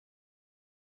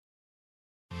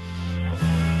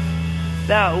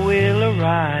that will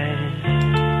arise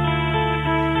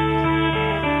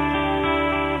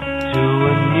to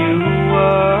a new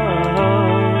world.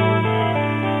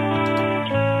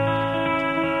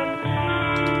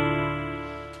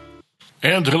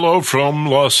 And hello from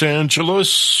Los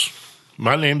Angeles.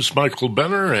 My name's Michael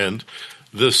Benner, and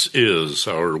this is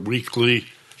our weekly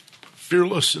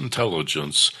Fearless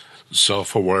Intelligence,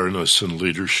 Self-Awareness and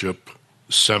Leadership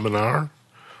Seminar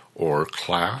or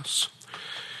class.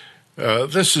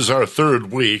 This is our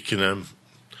third week, and I'm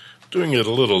doing it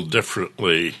a little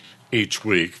differently each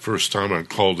week. First time I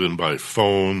called in by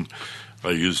phone.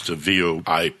 I used a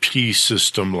VoIP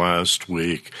system last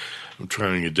week. I'm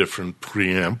trying a different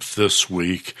preamp this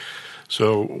week.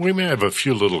 So we may have a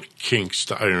few little kinks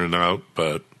to iron out,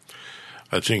 but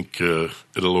I think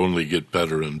it'll only get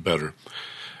better and better.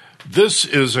 This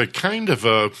is a kind of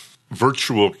a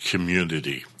virtual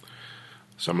community.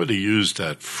 Somebody used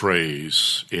that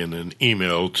phrase in an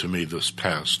email to me this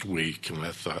past week, and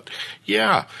I thought,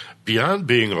 yeah, beyond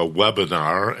being a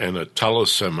webinar and a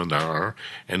teleseminar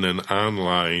and an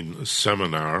online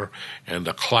seminar and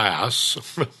a class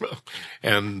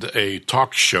and a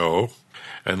talk show,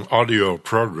 an audio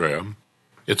program,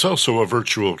 it's also a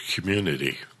virtual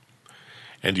community.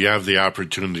 And you have the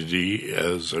opportunity,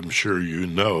 as I'm sure you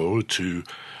know, to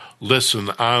listen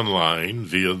online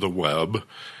via the web,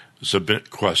 submit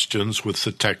questions with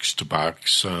the text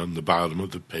box on the bottom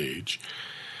of the page.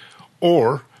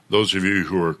 Or those of you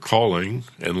who are calling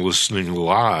and listening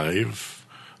live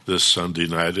this Sunday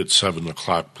night at 7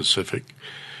 o'clock Pacific,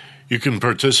 you can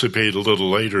participate a little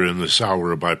later in this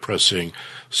hour by pressing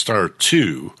star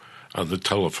 2 on the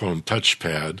telephone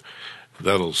touchpad.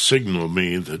 That'll signal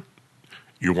me that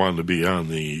you want to be on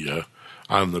the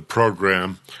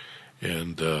program,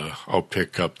 and I'll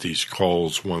pick up these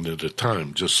calls one at a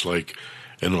time, just like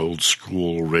an old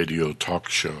school radio talk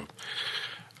show.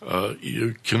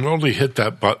 You can only hit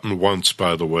that button once,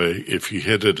 by the way. If you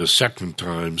hit it a second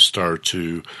time, star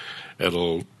 2,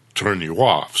 it'll turn you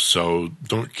off, so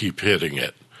don't keep hitting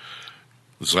it.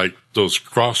 It's like those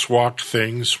crosswalk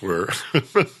things where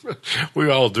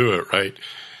we all do it, right?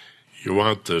 You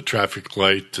want the traffic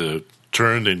light to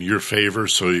turn in your favor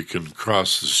so you can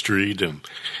cross the street, and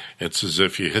it's as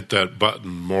if you hit that button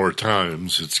more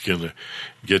times, it's going to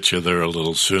get you there a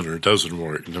little sooner. It doesn't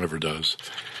work. It never does.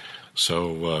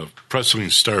 So pressing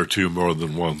star 2 more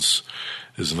than once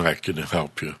is not going to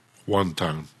help you. One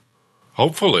time.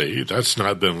 Hopefully, that's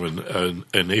not been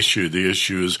an issue. The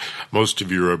issue is most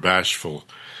of you are bashful.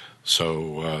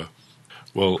 So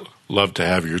we'll love to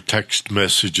have your text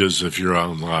messages if you're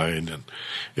online. And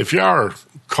if you are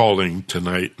calling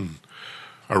tonight and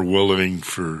are willing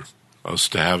for us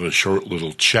to have a short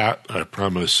little chat, I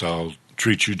promise I'll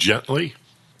treat you gently.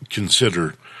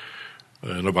 Consider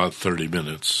in about 30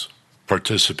 minutes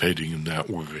participating in that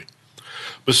way.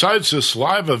 Besides this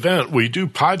live event, we do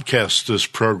podcast this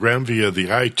program via the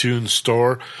iTunes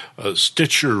Store,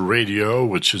 Stitcher Radio,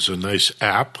 which is a nice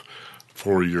app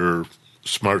for your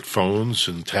smartphones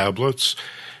and tablets,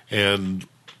 and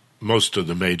most of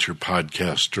the major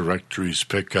podcast directories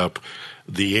pick up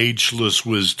the Ageless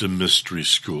Wisdom Mystery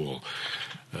School.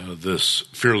 This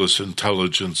Fearless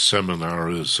Intelligence Seminar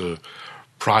is a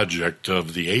project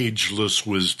of the Ageless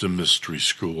Wisdom Mystery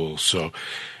School. So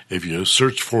if you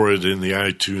search for it in the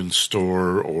iTunes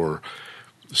Store or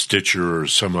Stitcher or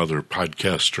some other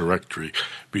podcast directory,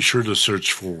 be sure to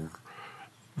search for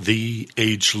the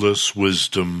Ageless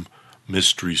Wisdom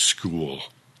Mystery School,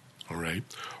 all right?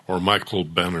 Or Michael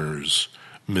Benner's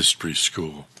Mystery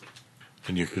School.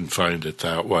 And you can find it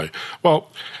that way. Well,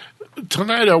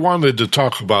 tonight I wanted to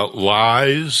talk about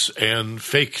lies and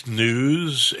fake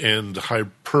news and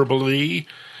hyperbole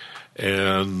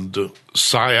and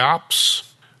psyops,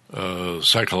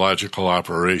 psychological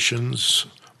operations,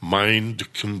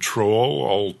 mind control,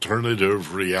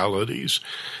 alternative realities.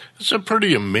 It's a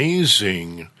pretty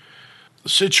amazing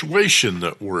situation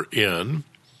that we're in,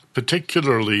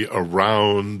 particularly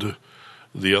around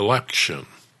the election.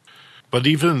 But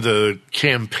even the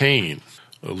campaign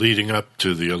leading up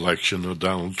to the election of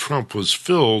Donald Trump was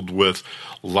filled with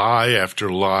lie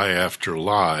after lie after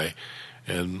lie.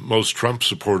 And most Trump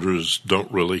supporters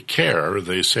don't really care.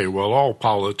 They say, well, all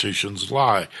politicians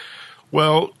lie.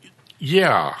 Well,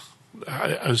 yeah,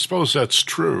 I suppose that's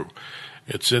true.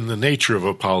 It's in the nature of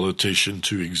a politician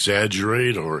to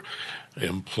exaggerate or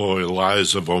employ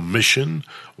lies of omission.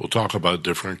 We'll talk about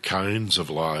different kinds of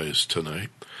lies tonight.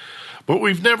 But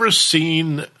we've never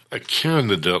seen a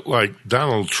candidate like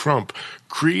Donald Trump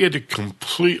create a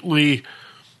completely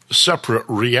separate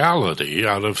reality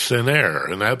out of thin air,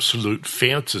 an absolute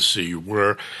fantasy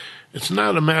where It's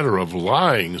not a matter of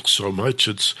lying so much.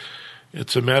 It's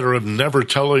a matter of never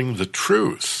telling the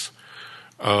truth,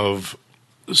 of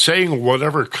saying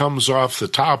whatever comes off the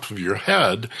top of your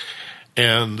head.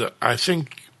 And I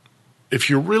think if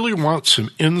you really want some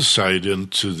insight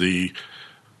into the,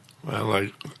 well,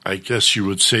 I guess you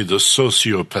would say the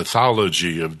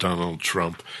sociopathology of Donald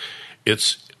Trump,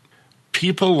 it's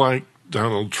people like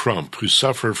Donald Trump who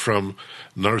suffer from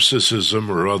narcissism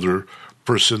or other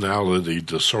personality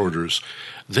disorders.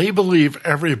 They believe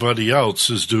everybody else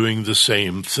is doing the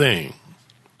same thing.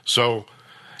 So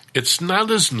it's not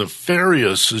as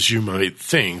nefarious as you might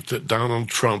think that Donald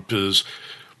Trump is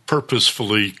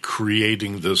purposefully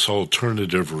creating this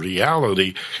alternative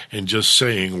reality and just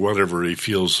saying whatever he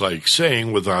feels like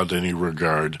saying without any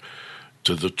regard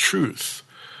to the truth.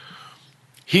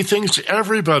 He thinks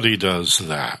everybody does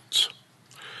that.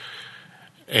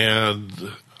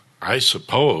 And I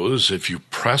suppose if you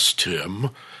pressed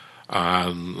him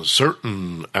on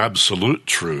certain absolute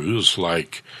truths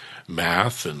like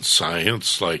math and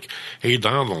science, like, hey,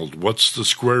 Donald, what's the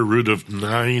square root of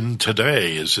 9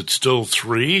 today? Is it still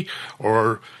 3?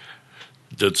 Or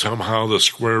did somehow the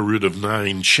square root of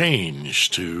 9 change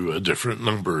to a different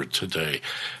number today?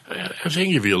 I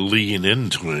think if you lean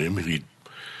into him, he'd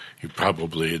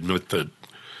probably admit that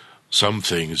some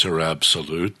things are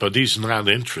absolute, but he's not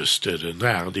interested in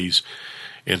that. He's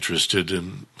interested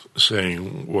in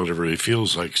saying whatever he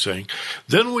feels like saying.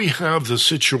 Then we have the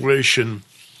situation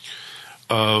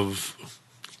of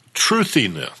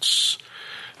truthiness.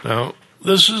 Now,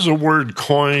 this is a word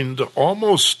coined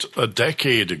almost a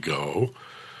decade ago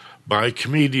by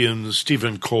comedian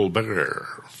Stephen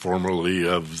Colbert, formerly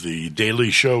of The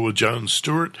Daily Show with Jon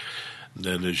Stewart. And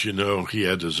then, as you know, he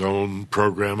had his own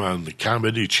program on the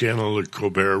Comedy Channel, the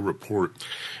Colbert Report,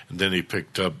 and then he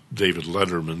picked up David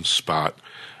Letterman's spot.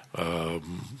 I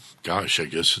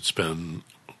guess it's been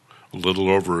a little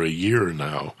over a year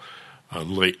now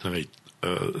on late night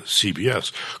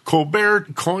CBS.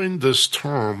 Colbert coined this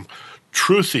term,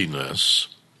 truthiness,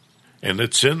 and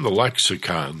it's in the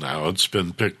lexicon now. It's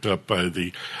been picked up by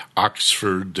the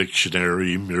Oxford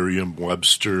Dictionary,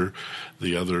 Merriam-Webster.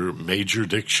 The other major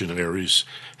dictionaries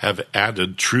have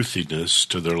added truthiness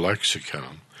to their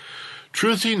lexicon.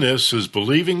 Truthiness is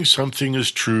believing something is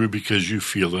true because you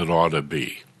feel it ought to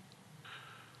be.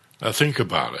 Now think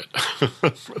about it.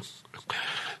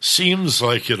 Seems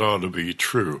like it ought to be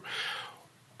true.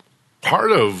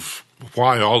 Part of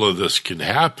why all of this can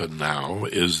happen now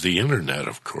is the internet,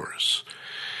 of course,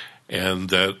 and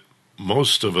that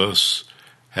most of us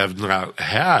have not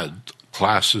had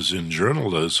classes in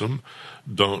journalism,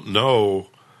 don't know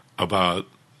about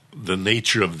the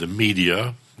nature of the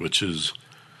media, which is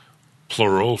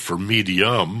plural for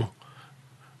medium.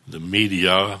 The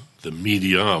media, the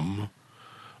medium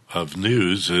of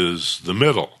news is the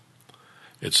middle.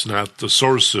 It's not the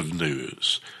source of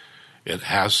news. It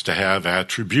has to have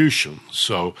attribution.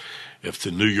 So if the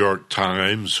New York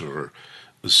Times or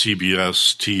the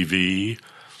CBS TV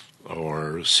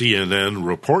or CNN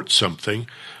report something,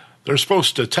 they're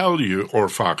supposed to tell you, or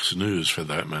Fox News for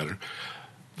that matter,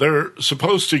 they're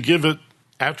supposed to give it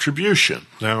attribution.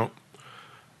 Now,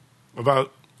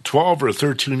 about 12 or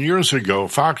 13 years ago,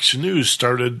 Fox News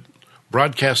started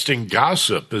broadcasting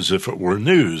gossip as if it were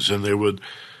news, and they would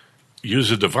use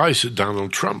a device that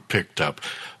Donald Trump picked up.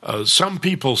 Some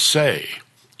people say,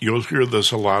 you'll hear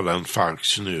this a lot on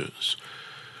Fox News,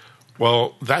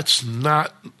 well, that's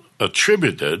not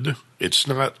attributed. It's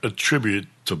not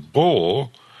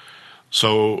attributable,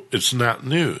 so it's not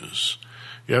news.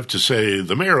 You have to say,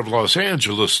 the mayor of Los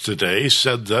Angeles today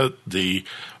said that the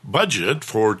budget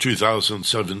for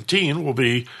 2017 will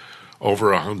be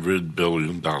over $100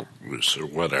 billion or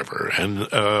whatever. And,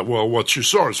 well, what's your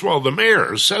source? Well, the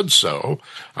mayor said so.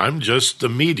 I'm just the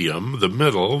medium, the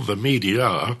middle, the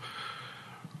media,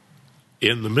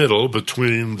 in the middle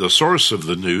between the source of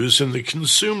the news and the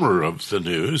consumer of the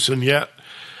news. And yet,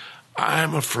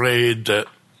 I'm afraid that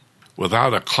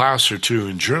without a class or two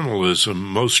in journalism,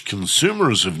 most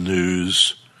consumers of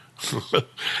news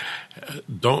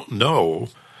don't know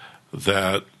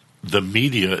that the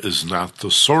media is not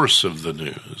the source of the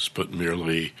news, but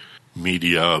merely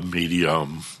media,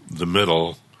 medium, the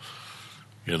middle,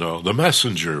 the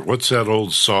messenger. What's that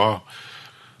old saw?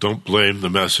 Don't blame the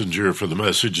messenger for the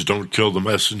message. Don't kill the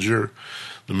messenger.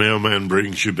 The mailman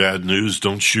brings you bad news.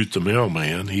 Don't shoot the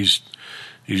mailman. He's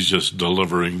just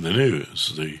delivering the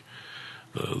news,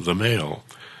 the mail.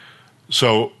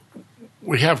 So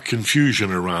we have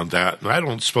confusion around that, and I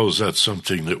don't suppose that's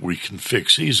something that we can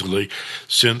fix easily,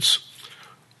 since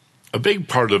a big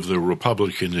part of the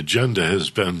Republican agenda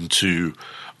has been to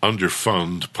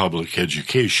underfund public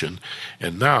education,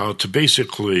 and now to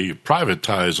basically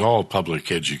privatize all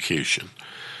public education.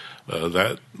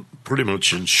 That pretty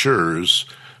much ensures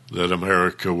that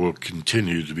America will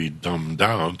continue to be dumbed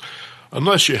down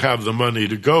unless you have the money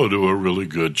to go to a really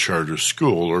good charter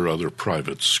school or other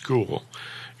private school.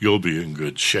 You'll be in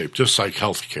good shape, just like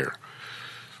health care,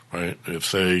 right?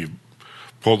 If they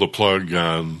pull the plug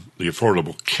on the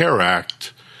Affordable Care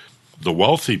Act, the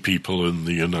wealthy people in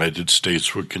the United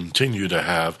States would continue to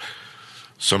have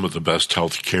some of the best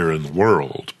health care in the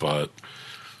world. But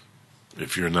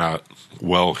if you're not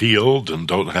well-heeled and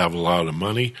don't have a lot of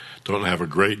money, don't have a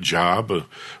great job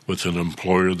with an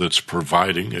employer that's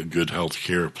providing a good health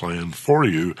care plan for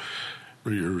you,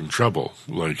 you're in trouble.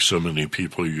 Like so many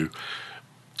people, you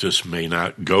just may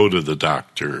not go to the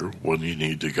doctor when you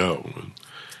need to go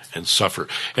and suffer.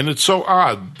 And it's so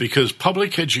odd because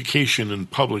public education and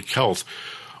public health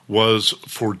was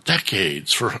for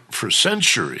decades, for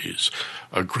centuries,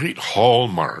 a great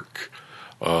hallmark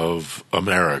of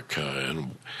America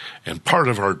and part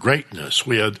of our greatness.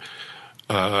 We had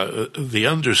the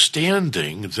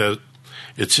understanding that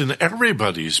it's in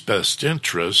everybody's best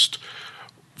interest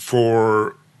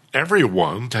for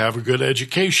everyone to have a good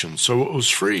education, so it was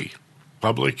free,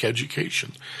 public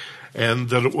education. And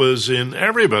that it was in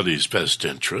everybody's best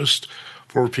interest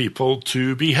for people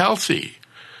to be healthy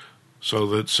so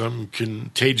that some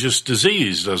contagious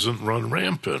disease doesn't run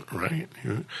rampant, right?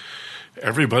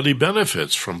 Everybody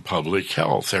benefits from public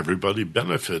health. Everybody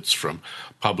benefits from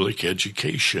public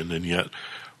education, and yet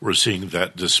we're seeing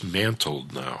that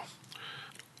dismantled now.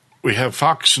 We have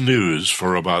Fox News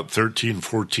for about 13,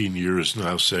 14 years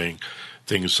now saying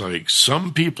things like,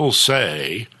 some people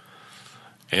say,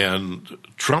 and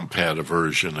Trump had a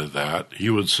version of that. He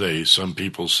would say, some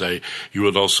people say. He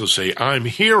would also say, I'm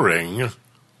hearing.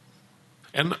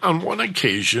 And on one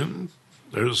occasion,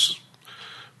 there's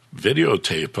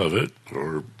videotape of it,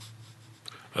 or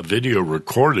a video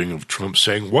recording of Trump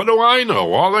saying, what do I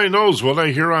know? All I know is what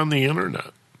I hear on the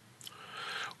internet.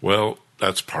 Well,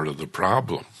 that's part of the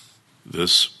problem.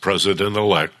 This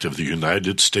president-elect of the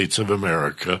United States of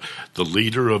America, the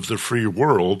leader of the free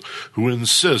world, who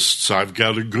insists, I've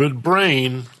got a good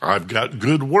brain, I've got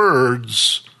good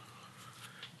words,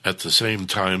 at the same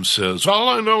time says, all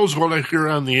I know is what I hear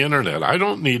on the internet. I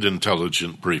don't need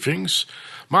intelligent briefings.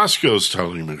 Moscow's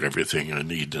telling me everything I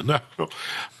need to know.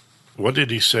 What did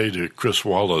he say to Chris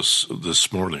Wallace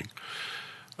this morning?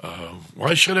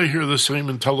 Why should I hear the same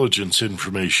intelligence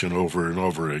information over and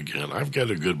over again? I've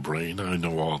got a good brain. I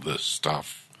know all this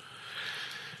stuff.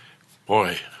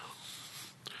 Boy,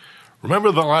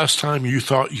 remember the last time you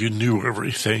thought you knew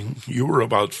everything? You were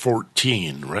about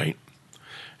 14, right?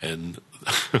 And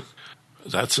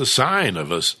that's a sign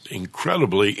of an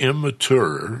incredibly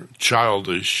immature,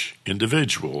 childish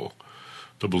individual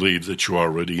to believe that you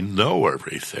already know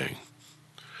everything.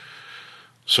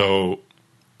 So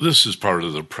this is part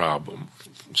of the problem.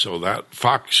 So that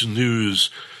Fox News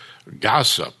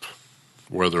gossip,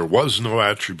 where there was no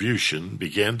attribution,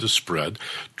 began to spread.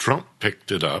 Trump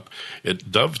picked it up.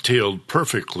 It dovetailed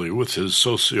perfectly with his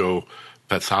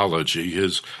sociopathology,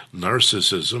 his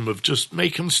narcissism of just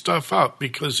making stuff up,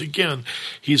 because, again,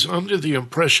 he's under the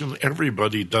impression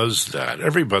everybody does that.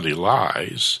 Everybody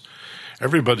lies.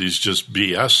 Everybody's just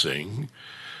BSing.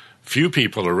 Few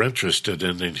people are interested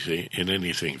in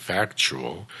anything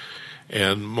factual,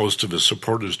 and most of his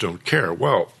supporters don't care.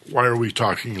 Well, why are we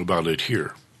talking about it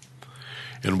here?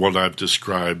 In what I've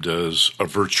described as a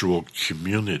virtual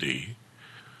community.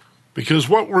 Because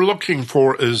what we're looking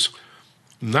for is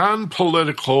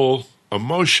non-political,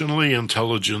 emotionally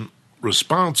intelligent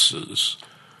responses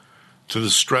to the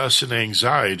stress and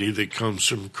anxiety that comes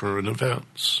from current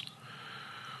events.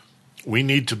 We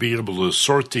need to be able to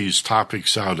sort these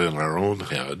topics out in our own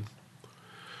head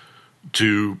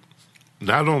to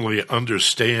not only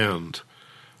understand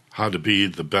how to be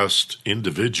the best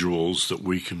individuals that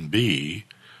we can be,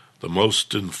 the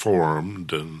most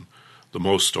informed and the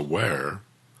most aware,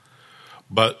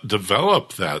 but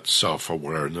develop that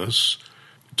self-awareness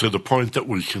to the point that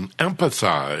we can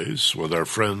empathize with our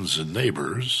friends and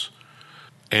neighbors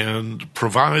and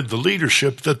provide the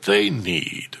leadership that they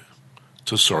need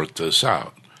to sort this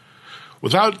out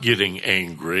without getting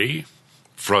angry,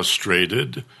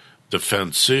 frustrated,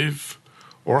 defensive,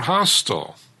 or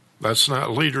hostile. That's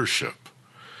not leadership.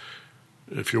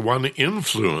 If you want to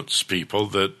influence people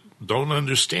that don't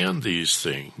understand these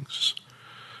things,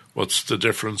 what's the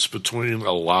difference between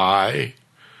a lie,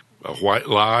 a white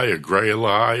lie, a gray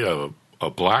lie, a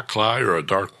black lie or a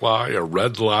dark lie, a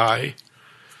red lie?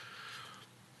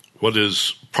 What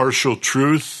is partial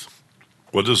truth?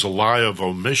 What is a lie of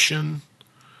omission?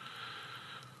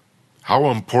 How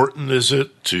important is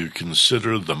it to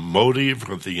consider the motive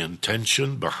or the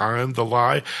intention behind the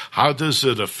lie? How does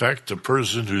it affect the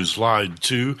person who's lied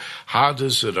to? How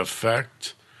does it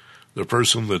affect the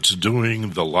person that's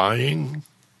doing the lying?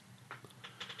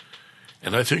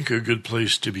 And I think a good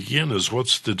place to begin is,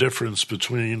 what's the difference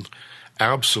between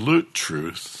absolute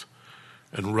truth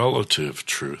and relative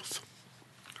truth?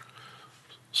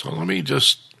 So let me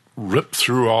just rip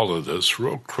through all of this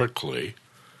real quickly.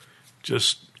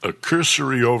 Just a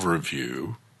cursory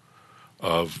overview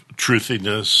of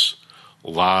truthiness,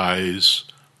 lies,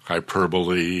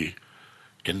 hyperbole,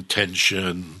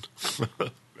 intention,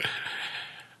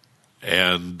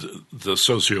 and the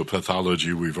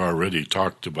sociopathology we've already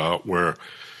talked about, where,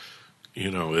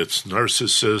 it's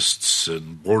narcissists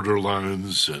and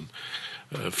borderlines and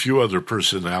a few other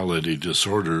personality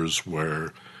disorders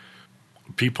where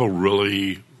people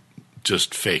really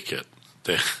just fake it.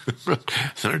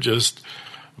 They're just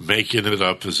making it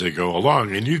up as they go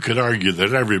along. And you could argue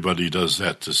that everybody does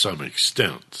that to some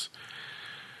extent.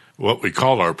 What we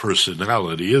call our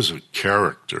personality is a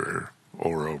character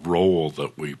or a role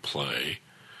that we play.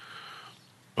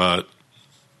 But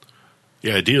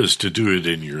the idea is to do it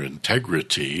in your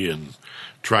integrity and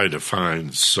try to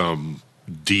find some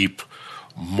deep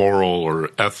moral or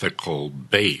ethical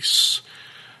base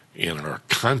in our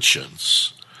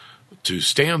conscience to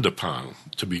stand upon,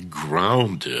 to be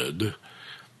grounded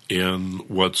in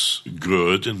what's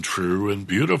good and true and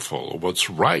beautiful, what's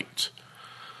right.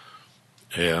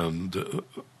 And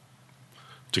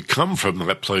to come from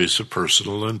that place of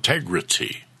personal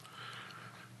integrity.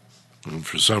 And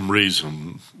for some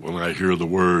reason, when I hear the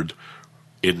word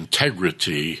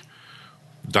integrity,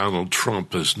 Donald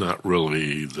Trump is not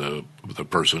really the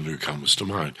person who comes to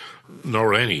mind,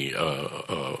 nor any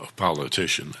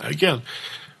politician. Again,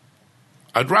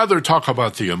 I'd rather talk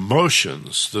about the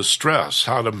emotions, the stress,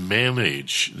 how to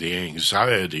manage the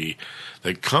anxiety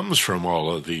that comes from all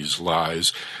of these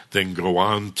lies than go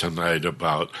on tonight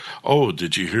about, oh,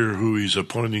 did you hear who he's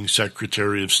appointing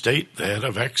Secretary of State? The head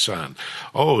of Exxon.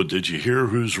 Oh, did you hear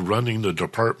who's running the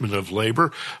Department of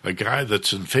Labor? A guy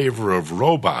that's in favor of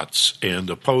robots and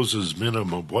opposes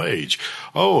minimum wage.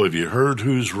 Oh, have you heard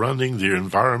who's running the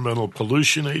Environmental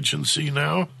Pollution Agency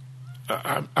now?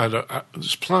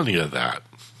 There's plenty of that.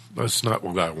 That's not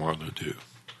what I want to do.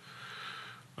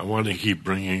 I want to keep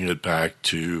bringing it back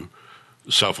to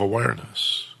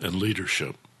self-awareness and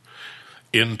leadership.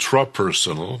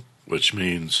 Intrapersonal, which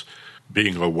means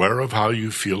being aware of how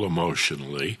you feel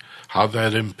emotionally, how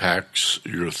that impacts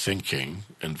your thinking,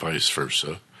 and vice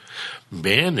versa.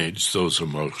 Manage those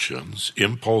emotions,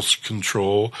 impulse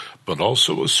control, but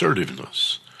also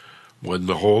assertiveness. When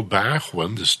to hold back,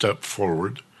 when to step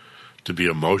forward, to be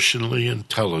emotionally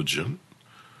intelligent,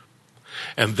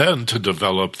 and then to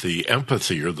develop the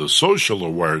empathy or the social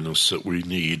awareness that we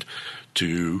need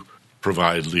to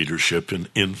provide leadership and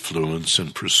influence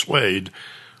and persuade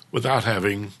without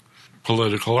having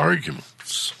political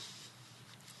arguments.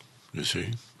 You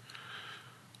see?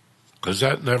 Because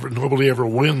nobody ever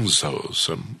wins those,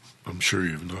 I'm sure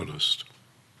you've noticed.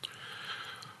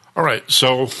 All right,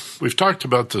 so we've talked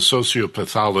about the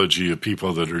sociopathology of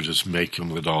people that are just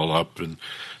making it all up and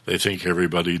they think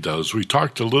everybody does. We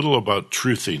talked a little about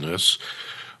truthiness,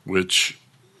 which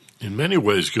in many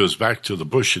ways goes back to the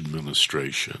Bush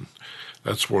administration.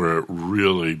 That's where it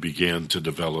really began to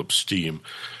develop steam.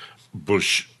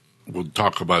 Bush would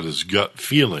talk about his gut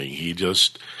feeling. He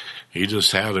just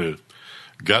had a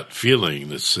gut feeling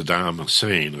that Saddam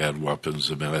Hussein had weapons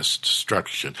of mass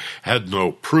destruction. Had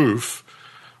no proof,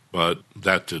 but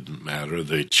that didn't matter.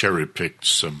 They cherry-picked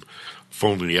some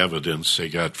phony evidence they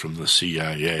got from the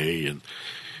CIA, and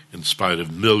in spite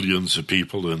of millions of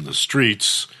people in the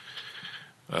streets,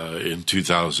 in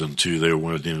 2002 they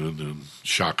went in and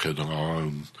shock and awe,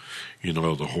 and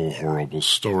the whole horrible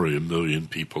story, 1 million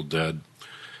people dead,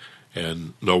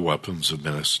 and no weapons of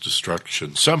mass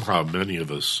destruction. Somehow many of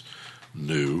us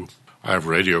knew. I have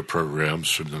radio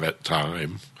programs from that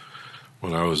time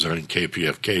when I was on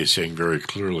KPFK saying very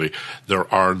clearly,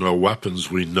 there are no weapons.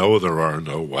 We know there are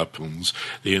no weapons.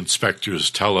 The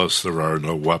inspectors tell us there are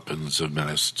no weapons of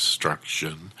mass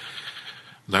destruction.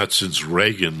 Not since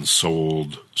Reagan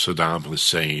sold Saddam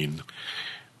Hussein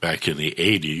back in the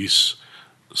 80s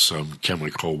some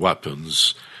chemical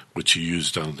weapons, which he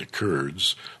used on the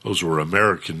Kurds. Those were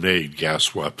American-made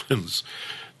gas weapons.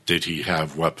 Did he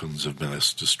have weapons of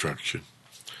mass destruction?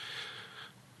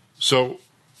 So,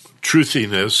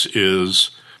 truthiness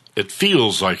is, it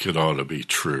feels like it ought to be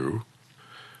true.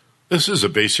 This is a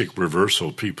basic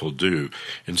reversal people do.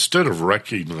 Instead of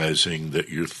recognizing that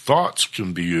your thoughts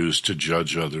can be used to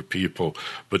judge other people,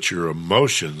 but your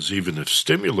emotions, even if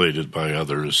stimulated by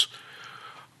others,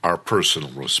 are personal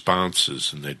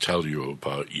responses, and they tell you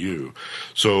about you.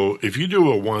 So if you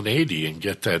do a 180 and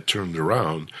get that turned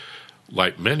around,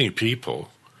 like many people,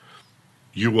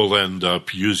 you will end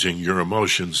up using your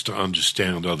emotions to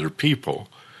understand other people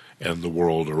and the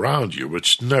world around you,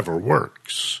 which never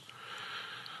works.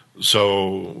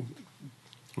 So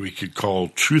we could call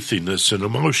truthiness an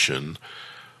emotion.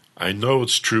 I know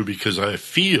it's true because I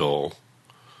feel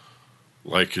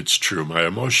like it's true. My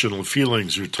emotional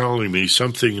feelings are telling me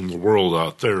something in the world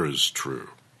out there is true.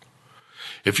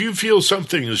 If you feel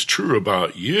something is true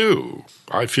about you,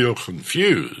 I feel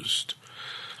confused.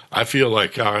 I feel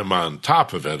like I'm on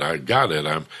top of it. I got it.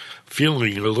 I'm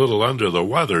feeling a little under the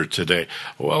weather today.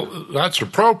 Well, that's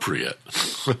appropriate.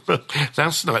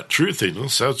 That's not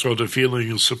truthiness. That's what a feeling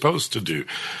is supposed to do.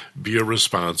 Be a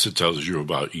response that tells you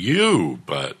about you.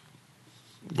 But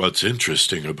what's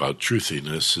interesting about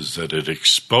truthiness is that it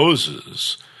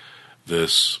exposes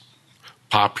this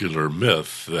popular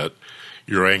myth that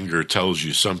your anger tells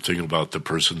you something about the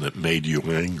person that made you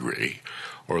angry,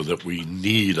 or that we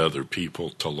need other people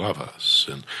to love us.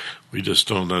 And we just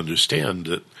don't understand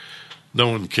that no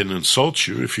one can insult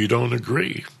you if you don't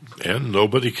agree, and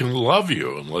nobody can love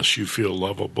you unless you feel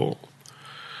lovable.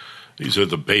 These are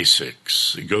the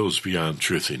basics. It goes beyond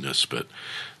truthiness, but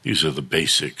these are the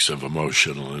basics of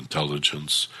emotional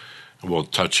intelligence, and we'll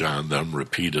touch on them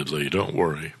repeatedly. Don't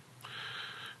worry.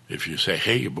 If you say,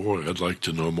 hey, boy, I'd like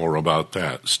to know more about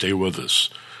that, stay with us.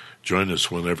 Join us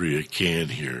whenever you can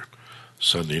here,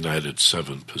 Sunday night at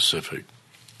 7 Pacific.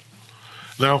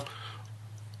 Now,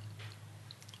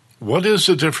 what is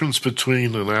the difference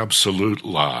between an absolute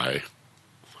lie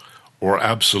or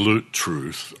absolute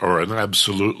truth or an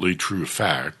absolutely true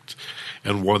fact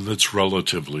and one that's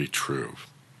relatively true?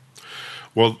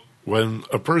 Well, when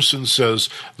a person says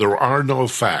there are no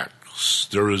facts,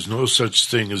 there is no such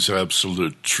thing as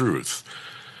absolute truth,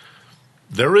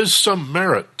 there is some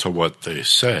merit to what they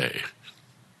say,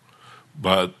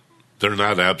 but they're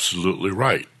not absolutely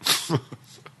right.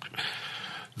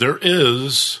 There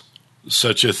is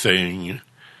such a thing,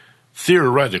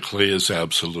 theoretically, as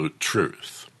absolute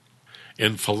truth.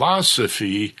 In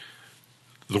philosophy,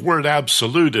 the word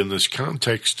absolute in this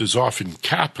context is often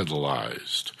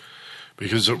capitalized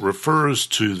because it refers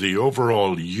to the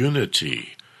overall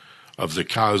unity of the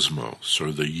cosmos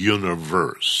or the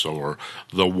universe or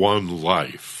the one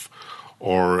life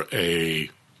or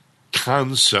a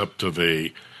concept of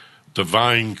a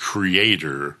divine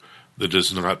creator that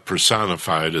is not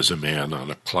personified as a man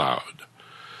on a cloud.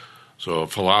 So a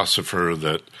philosopher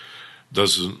that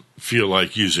doesn't feel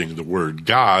like using the word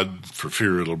God for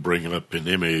fear it'll bring up an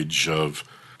image of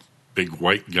big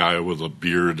white guy with a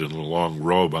beard and a long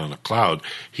robe on a cloud,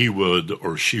 he would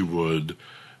or she would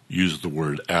use the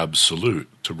word absolute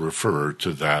to refer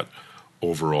to that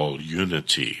overall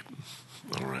unity.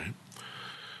 All right,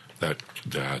 that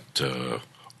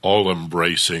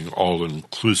all-embracing,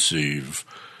 all-inclusive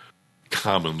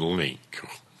common link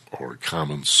or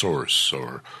common source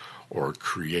or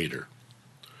creator.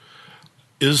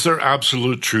 Is there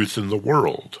absolute truth in the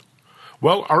world?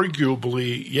 Well,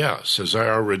 arguably, yes. As I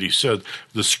already said,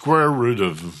 the square root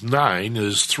of 9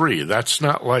 is 3. That's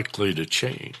not likely to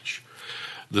change.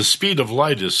 The speed of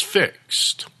light is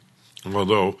fixed,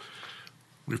 although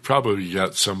we've probably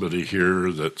got somebody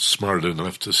here that's smart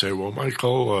enough to say, well,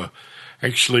 Michael,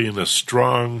 actually in a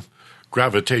strong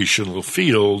gravitational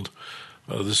field,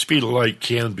 the speed of light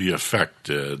can be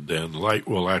affected, and light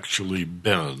will actually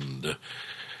bend.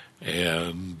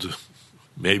 And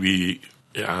maybe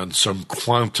on some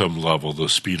quantum level, the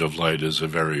speed of light is a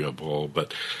variable,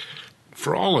 but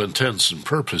for all intents and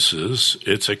purposes,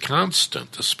 it's a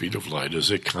constant. The speed of light is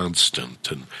a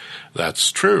constant, and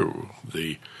that's true.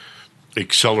 The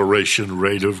acceleration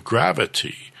rate of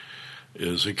gravity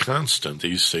is a constant.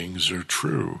 These things are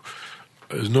true.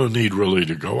 There's no need really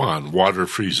to go on. Water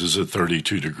freezes at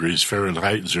 32 degrees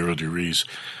Fahrenheit, 0 degrees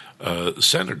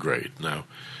centigrade. Now,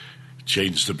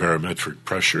 change the barometric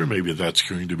pressure, maybe that's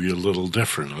going to be a little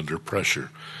different under pressure.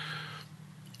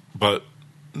 But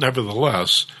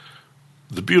nevertheless,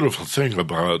 the beautiful thing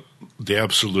about the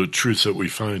absolute truth that we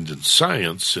find in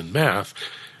science and math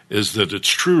is that it's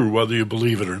true whether you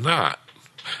believe it or not.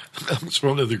 That's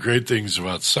one of the great things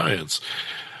about science.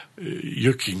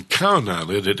 You can count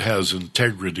on it. It has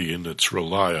integrity and it's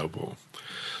reliable.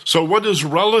 So what is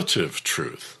relative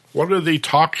truth? What are they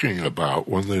talking about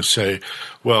when they say,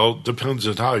 well, depends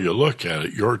on how you look at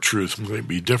it. Your truth might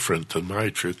be different than my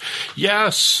truth.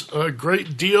 Yes, a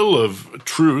great deal of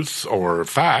truth or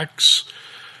facts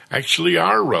actually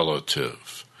are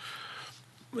relative.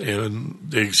 And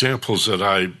the examples that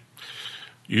I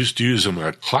used to use in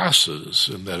my classes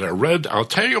and that I read, I'll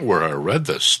tell you where I read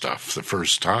this stuff the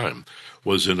first time,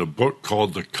 was in a book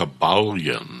called The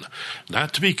Kabbalion,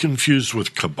 not to be confused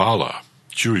with Kabbalah,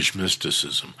 Jewish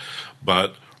mysticism,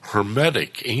 but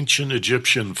Hermetic, ancient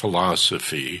Egyptian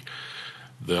philosophy.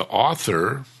 The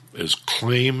author is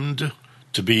claimed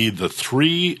to be the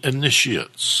three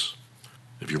initiates.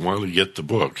 If you want to get the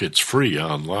book, it's free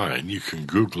online. You can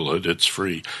Google it. It's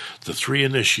free. The three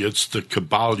initiates, the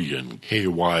Kabbalion,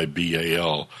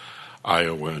 K-Y-B-A-L-I-O-N,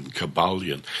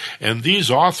 Kabbalion. And these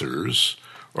authors,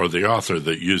 or the author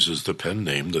that uses the pen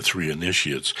name, the three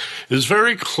initiates, is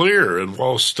very clear and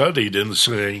well studied in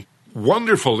saying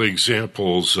wonderful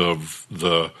examples of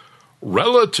the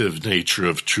relative nature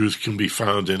of truth can be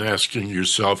found in asking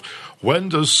yourself, when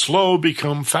does slow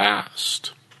become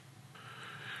fast?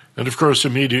 And of course,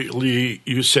 immediately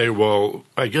you say, well,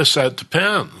 I guess that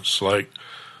depends. Like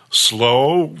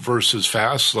slow versus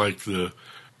fast, like the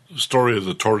story of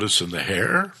the tortoise and the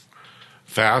hare.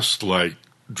 Fast, like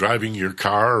driving your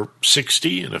car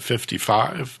 60 in a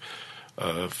 55.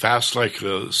 Fast like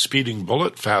a speeding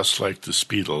bullet, fast like the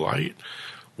speed of light.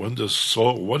 When does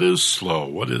slow? What is slow?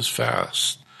 What is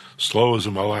fast? Slow as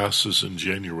a molasses in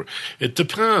January. It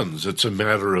depends. It's a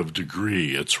matter of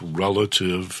degree. It's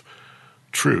relative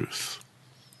truth.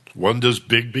 When does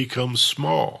big become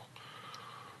small?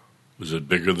 Is it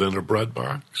bigger than a bread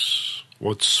box?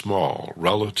 What's small?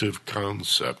 Relative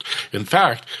concept. In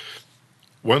fact,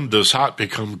 when does hot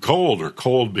become cold or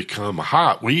cold become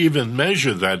hot? We even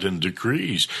measure that in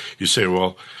degrees. You say,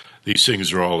 well, these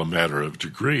things are all a matter of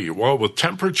degree. Well, with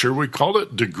temperature, we call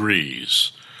it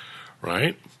degrees,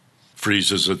 right?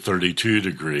 Freezes at 32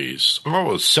 degrees.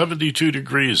 Oh, it's 72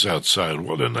 degrees outside.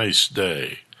 What a nice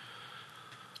day.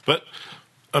 But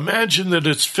imagine that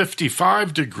it's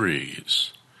 55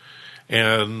 degrees.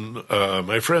 And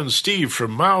my friend Steve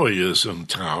from Maui is in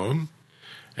town.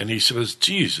 And he says,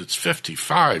 geez, it's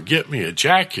 55. Get me a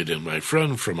jacket. And my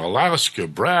friend from Alaska,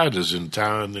 Brad, is in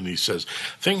town. And he says,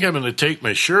 I think I'm going to take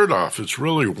my shirt off. It's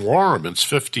really warm. It's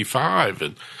 55.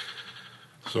 And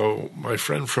so my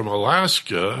friend from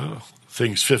Alaska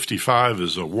thinks 55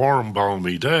 is a warm,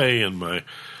 balmy day. And my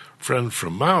friend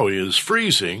from Maui is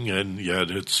freezing. And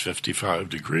yet it's 55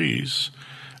 degrees.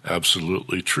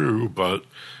 Absolutely true. But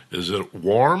is it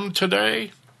warm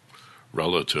today?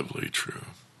 Relatively true.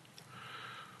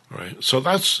 Right. So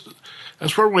that's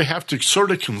where we have to sort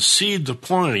of concede the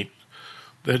point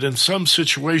that in some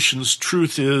situations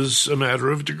truth is a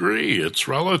matter of degree. It's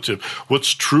relative. What's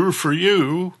true for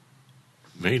you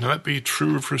may not be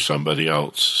true for somebody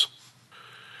else.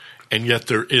 And yet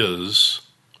there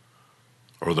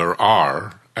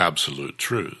are absolute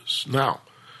truths. Now,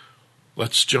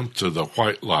 let's jump to the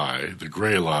white lie, the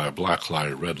gray lie, black lie,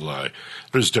 red lie.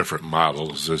 There's different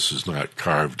models. This is not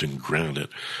carved in granite.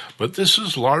 But this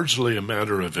is largely a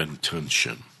matter of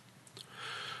intention.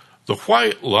 The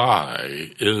white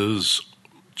lie is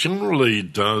generally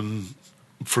done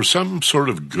for some sort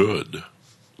of good,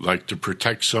 like to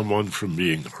protect someone from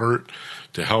being hurt,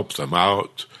 to help them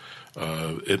out.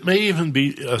 It may even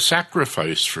be a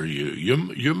sacrifice for you.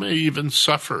 You may even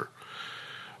suffer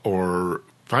or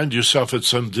find yourself at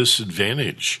some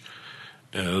disadvantage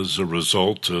as a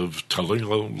result of telling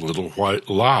a little white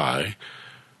lie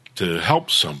to help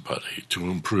somebody, to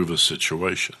improve a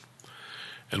situation.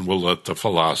 And we'll let the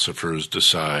philosophers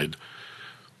decide,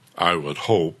 I would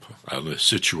hope, on a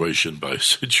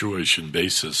situation-by-situation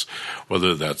basis,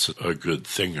 whether that's a good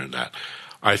thing or not.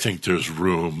 I think there's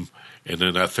room in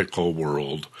an ethical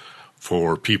world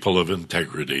for people of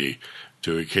integrity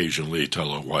to occasionally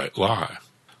tell a white lie.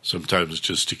 Sometimes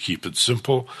just to keep it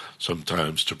simple,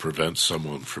 sometimes to prevent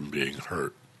someone from being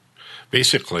hurt.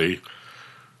 Basically,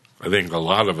 I think a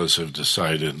lot of us have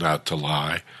decided not to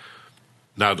lie,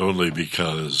 not only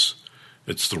because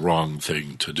it's the wrong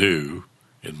thing to do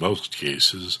in most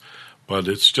cases, but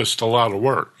it's just a lot of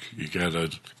work. You got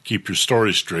to keep your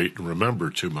story straight and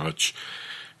remember too much.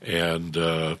 And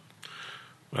when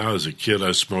I was a kid,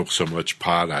 I smoked so much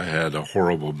pot, I had a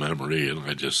horrible memory, and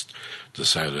I just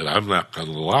decided I'm not going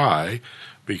to lie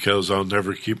because I'll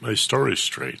never keep my story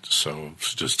straight. So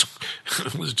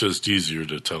it was just easier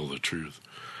to tell the truth.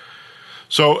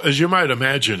 So as you might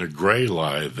imagine, a gray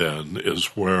lie then is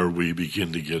where we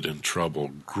begin to get in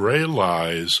trouble. Gray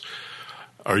lies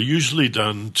are usually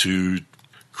done to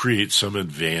create some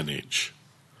advantage,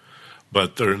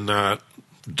 but they're not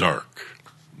dark.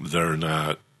 They're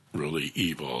not really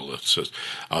evil. It's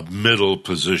a middle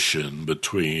position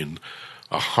between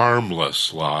a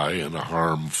harmless lie and a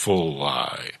harmful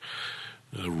lie.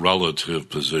 A relative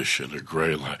position, a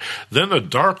gray lie. Then a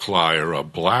dark lie or a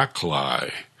black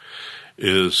lie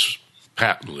is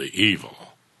patently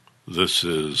evil. This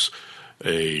is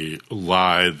a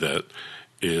lie that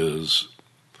is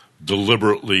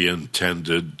deliberately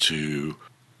intended to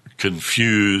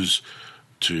confuse,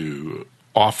 to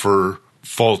offer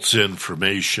false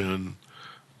information,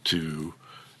 to,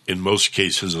 in most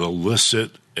cases,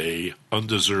 elicit a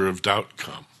undeserved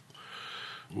outcome,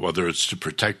 whether it's to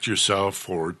protect yourself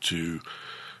or to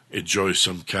enjoy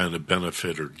some kind of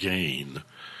benefit or gain.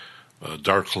 A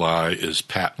dark lie is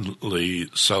patently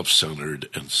self-centered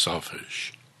and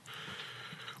selfish.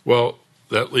 Well,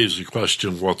 that leaves the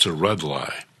question, what's a red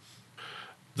lie?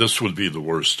 This would be the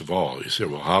worst of all. You say,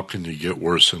 well, how can you get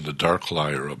worse than a dark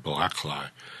lie or a black lie?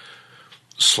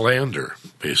 Slander,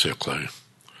 basically.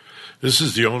 This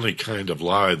is the only kind of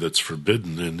lie that's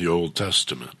forbidden in the Old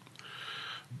Testament.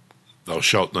 Thou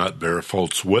shalt not bear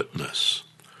false witness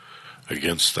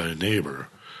against thy neighbor.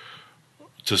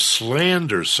 To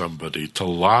slander somebody, to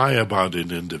lie about an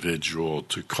individual,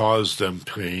 to cause them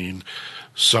pain,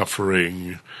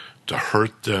 suffering, to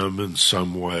hurt them in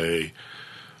some way,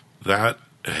 that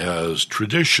has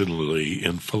traditionally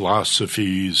in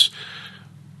philosophies,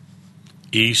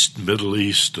 East, Middle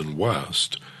East, and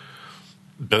West,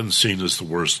 been seen as the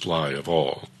worst lie of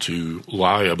all. To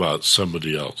lie about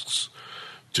somebody else,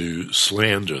 to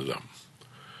slander them.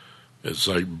 It's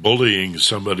like bullying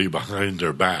somebody behind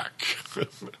their back.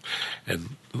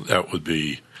 And that would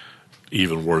be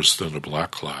even worse than a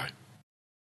black lie.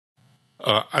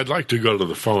 I'd like to go to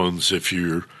the phones if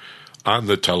you're on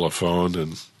the telephone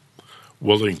and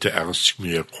willing to ask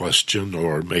me a question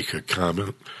or make a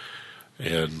comment.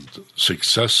 And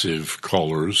successive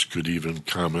callers could even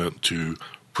comment to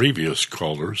previous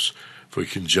callers if we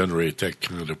can generate that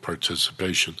kind of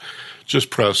participation. Just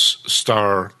press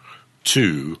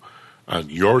 *2 on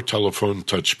your telephone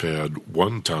touchpad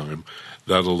one time.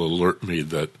 That'll alert me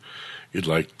that you'd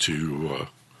like to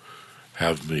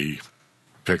have me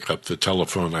pick up the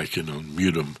telephone. I can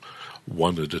unmute them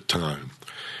one at a time.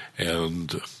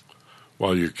 And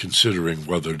while you're considering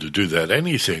whether to do that,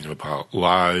 anything about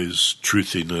lies,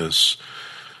 truthiness,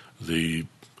 the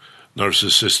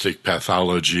narcissistic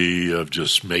pathology of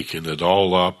just making it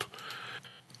all up,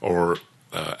 or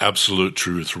absolute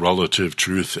truth, relative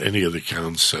truth, any of the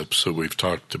concepts that we've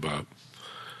talked about,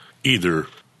 either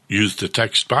use the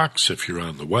text box if you're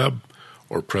on the web,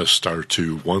 or press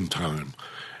 *2 one time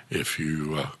if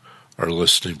you are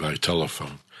listening by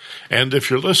telephone. And if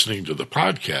you're listening to the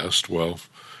podcast, well,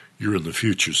 you're in the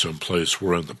future someplace,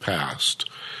 we're in the past,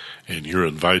 and you're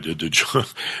invited to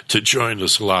join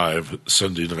us live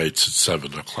Sunday nights at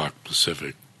 7 o'clock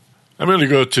Pacific. I'm going to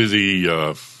go to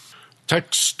the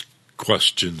text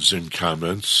questions and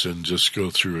comments and just go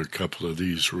through a couple of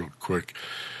these real quick.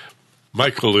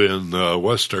 Michael in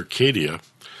West Arcadia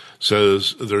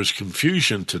says there's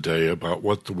confusion today about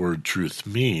what the word truth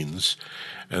means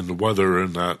and whether or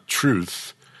not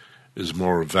truth is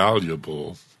more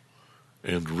valuable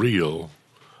and real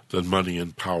than money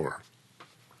and power.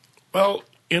 Well,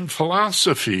 in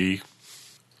philosophy,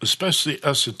 especially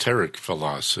esoteric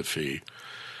philosophy,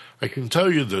 I can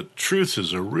tell you that truth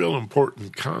is a real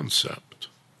important concept.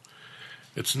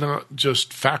 It's not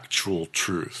just factual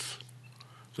truth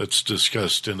that's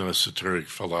discussed in esoteric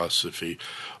philosophy,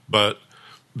 but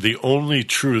the only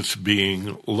truth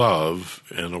being love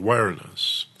and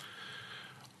awareness.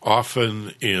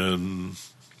 Often in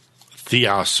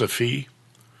theosophy,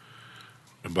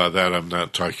 and by that I'm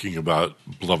not talking about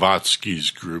Blavatsky's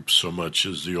group so much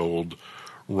as the old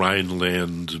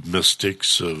Rhineland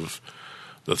mystics of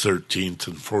the 13th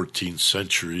and 14th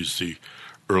centuries, the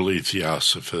early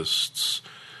theosophists.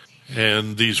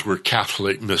 And these were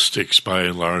Catholic mystics by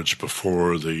and large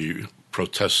before the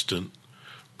Protestant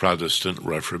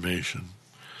Reformation.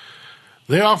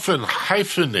 They often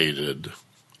hyphenated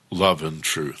love and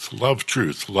truth,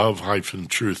 love hyphen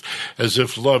truth, as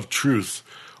if love, truth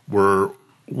were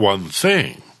one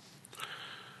thing.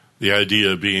 The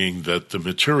idea being that the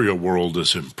material world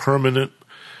is impermanent,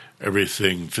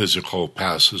 everything physical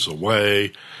passes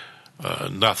away,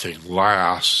 nothing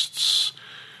lasts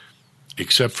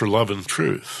except for love and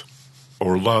truth,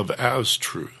 or love as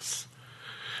truth.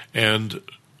 And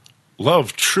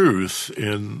love truth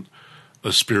in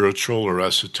a spiritual or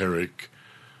esoteric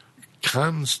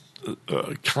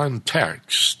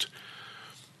context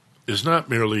is not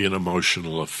merely an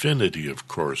emotional affinity, of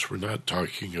course. We're not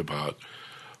talking about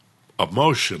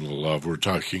emotional love. We're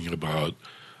talking about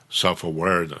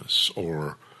self-awareness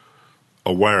or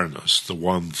awareness, the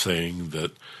one thing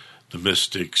that the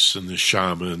mystics and the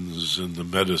shamans and the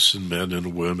medicine men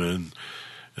and women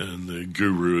and the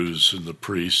gurus and the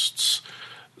priests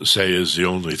say is the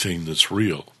only thing that's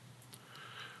real.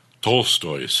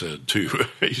 Tolstoy said, too,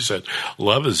 he said,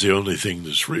 love is the only thing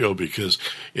that's real because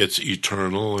it's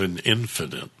eternal and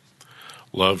infinite.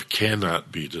 Love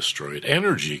cannot be destroyed.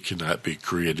 Energy cannot be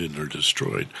created or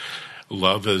destroyed.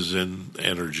 Love is in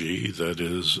energy that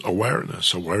is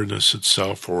awareness. Awareness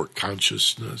itself, or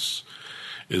consciousness,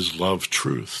 is love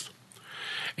truth.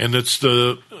 And it's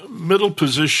the middle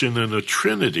position in a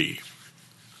trinity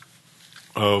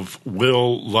of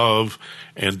will, love,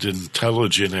 and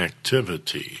intelligent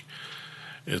activity.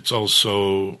 It's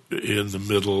also in the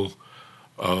middle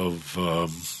of,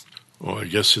 I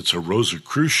guess it's a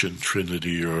Rosicrucian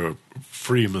trinity or a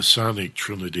Freemasonic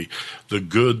trinity, the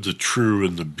good, the true,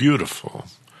 and the beautiful.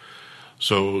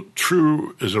 So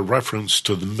true is a reference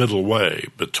to the middle way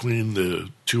between the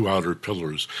two outer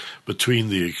pillars, between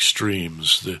the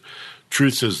extremes. The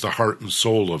truth is the heart and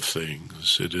soul of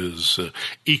things. It is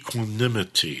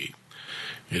equanimity.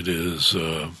 It is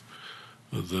the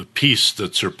peace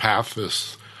that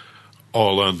surpasseth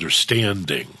all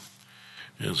understanding.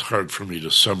 It's hard for me to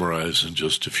summarize in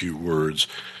just a few words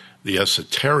the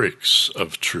esoterics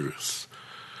of truth,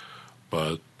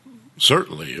 but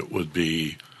certainly it would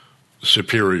be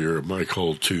superior,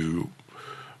 Michael, to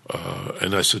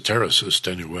an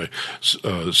esotericist anyway,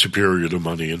 superior to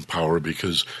money and power,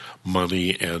 because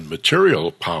money and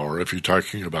material power, if you're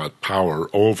talking about power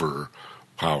over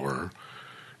power,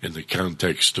 in the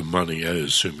context of money, I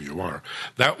assume you are,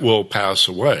 that will pass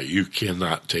away. You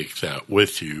cannot take that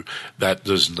with you. That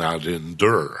does not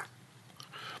endure.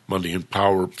 Money and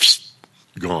power,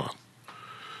 gone.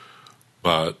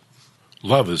 But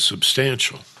love is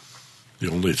substantial. The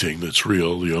only thing that's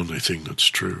real, the only thing that's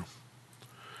true.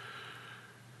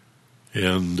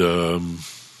 And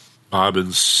Bob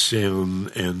in San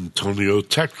Antonio,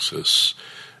 Texas,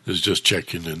 is just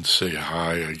checking in to say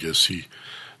hi. I guess he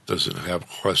doesn't have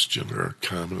a question or a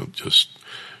comment, just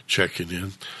checking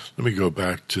in. Let me go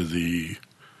back to the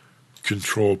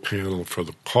control panel for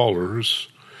the callers.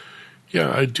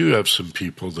 Yeah, I do have some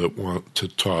people that want to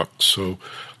talk. So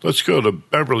let's go to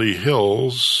Beverly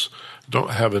Hills.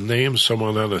 Don't have a name,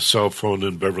 someone on a cell phone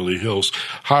in Beverly Hills.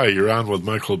 Hi, you're on with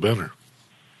Michael Benner.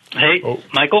 Hey,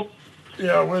 Michael?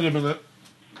 Yeah, wait a minute.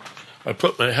 I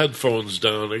put my headphones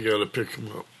down. I got to pick them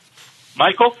up.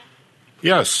 Michael?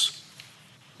 Yes.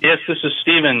 Yes, this is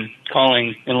Stephen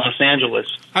calling in Los Angeles.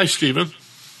 Hi, Stephen.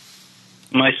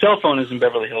 My cell phone is in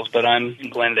Beverly Hills, but I'm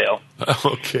in Glendale.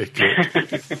 Okay,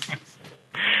 good.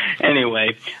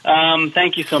 Anyway,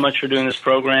 thank you so much for doing this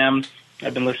program.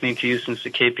 I've been listening to you since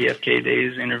the KPFK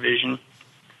days, Intervision.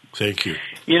 Thank you.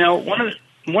 You know, one of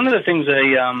the things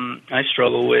I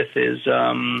struggle with is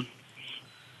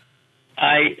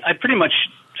I pretty much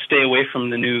stay away from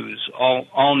the news,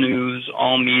 all news,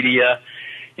 all media,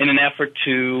 in an effort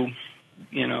to,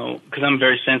 because I'm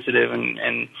very sensitive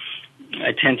and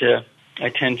I tend to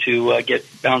get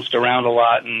bounced around a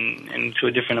lot and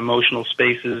into different emotional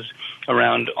spaces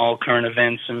around all current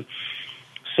events. And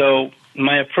so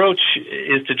my approach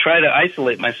is to try to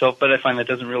isolate myself, but I find that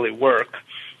doesn't really work.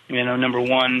 Number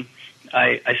one,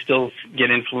 I still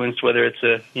get influenced, whether it's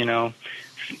 5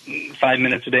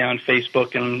 minutes a day on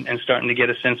Facebook and starting to get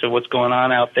a sense of what's going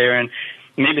on out there. And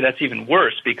maybe that's even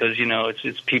worse because,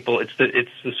 it's people, it's the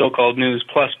so-called news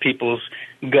plus people's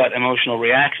gut emotional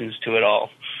reactions to it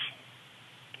all.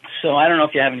 So I don't know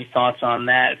if you have any thoughts on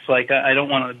that. It's like I don't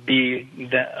want to be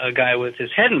a guy with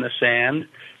his head in the sand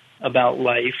about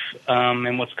life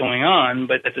and what's going on,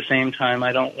 but at the same time,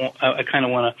 I kind of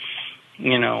want to,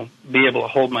 be able to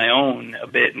hold my own a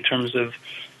bit in terms of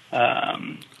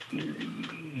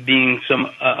being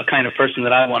a kind of person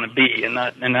that I want to be, and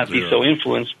not be so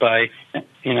influenced by,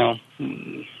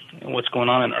 what's going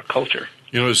on in our culture.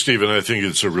 Stephen, I think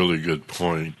it's a really good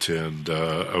point, and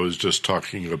I was just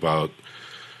talking about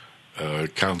a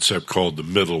concept called the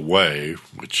middle way,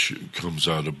 which comes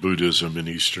out of Buddhism and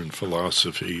Eastern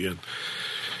philosophy, and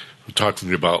we're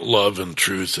talking about love and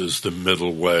truth as the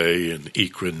middle way, and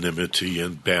equanimity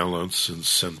and balance and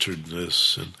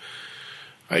centeredness, and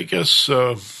I guess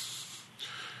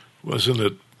wasn't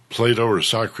it Plato or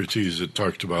Socrates that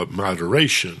talked about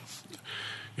moderation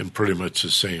in pretty much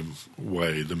the same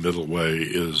way? The middle way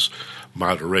is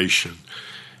moderation.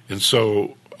 And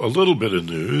so a little bit of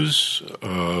news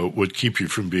would keep you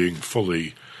from being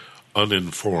fully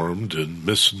uninformed and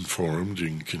misinformed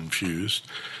and confused.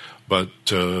 But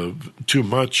too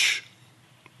much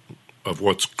of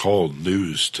what's called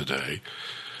news today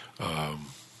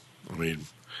I mean,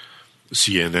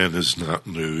 CNN is not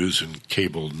news, and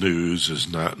cable news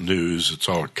is not news. It's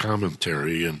all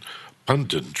commentary and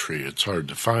punditry. It's hard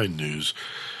to find news.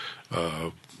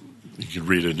 You can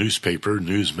read a newspaper,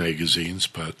 news magazines,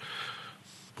 but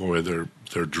boy, they're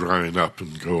drying up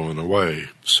and going away.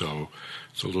 So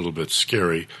it's a little bit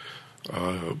scary.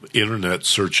 Internet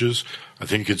searches. I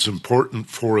think it's important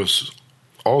for us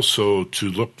also to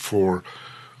look for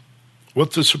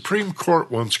what the Supreme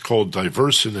Court once called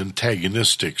diverse and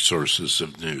antagonistic sources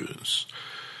of news.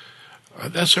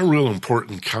 That's a real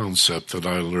important concept that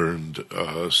I learned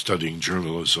studying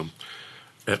journalism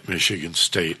at Michigan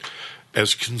State.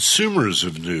 As consumers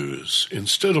of news,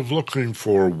 instead of looking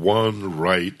for one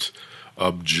right,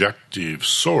 objective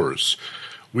source,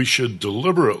 we should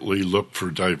deliberately look for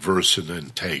diverse and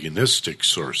antagonistic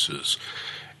sources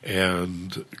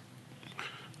and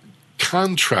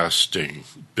contrasting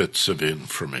bits of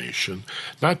information,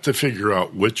 not to figure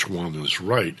out which one is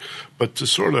right, but to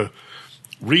sort of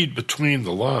read between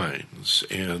the lines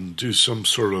and do some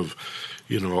sort of,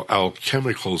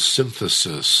 alchemical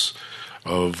synthesis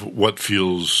of what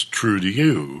feels true to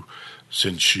you,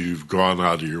 since you've gone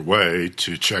out of your way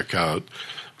to check out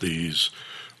these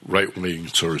right-wing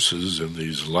sources and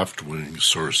these left-wing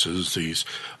sources, these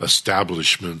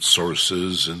establishment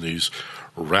sources and these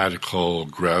radical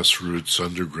grassroots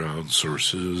underground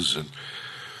sources. And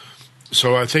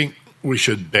so I think we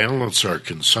should balance our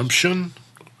consumption,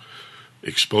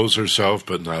 expose ourselves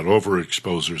but not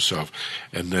overexpose ourselves,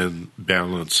 and then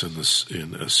balance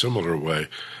in a similar way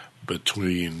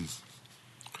between.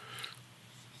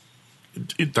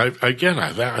 Again,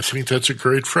 I think that's a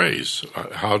great phrase.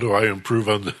 How do I improve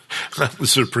on the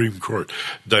Supreme Court?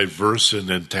 Diverse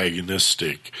and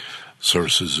antagonistic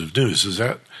sources of news. Does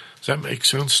that make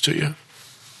sense to you?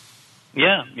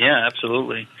 Yeah,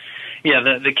 absolutely. Yeah,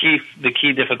 the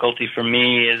key difficulty for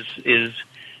me is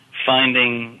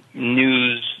finding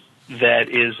news that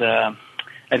is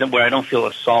where I don't feel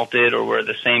assaulted, or where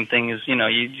the same thing is.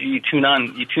 You tune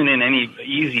in any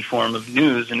easy form of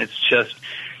news, and it's just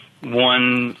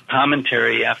one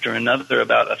commentary after another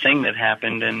about a thing that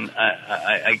happened, and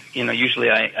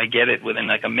usually I get it within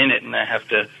like a minute, and I have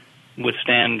to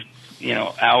withstand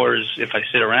hours if I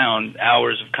sit around,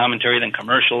 hours of commentary, then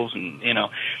commercials, and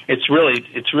it's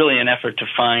really an effort to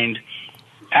find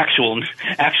actual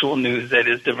news that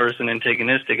is diverse and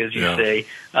antagonistic, as you say,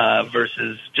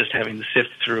 versus just having to sift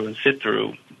through and sit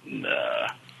through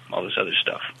all this other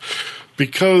stuff.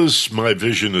 Because my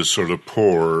vision is sort of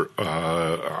poor,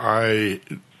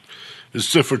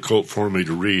 it's difficult for me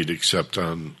to read except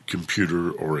on computer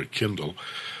or a Kindle.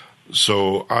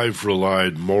 So I've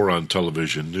relied more on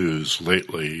television news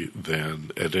lately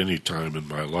than at any time in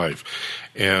my life.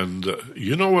 And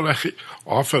you know what I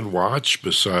often watch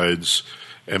besides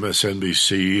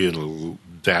MSNBC and a little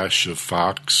dash of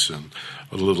Fox and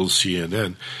a little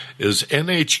CNN is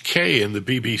NHK and the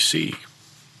BBC.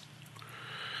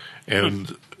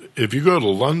 And if you go to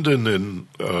London and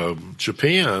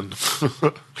Japan,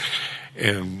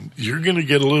 and you're going to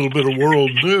get a little bit of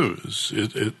world news.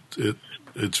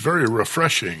 It's very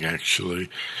refreshing, actually.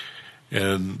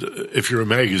 And if you're a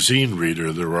magazine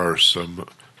reader, there are some.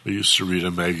 I used to read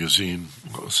a magazine.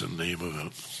 What was the name of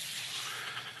it?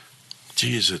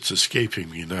 Geez, it's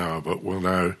escaping me now. But when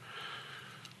I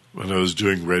was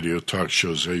doing radio talk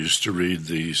shows, I used to read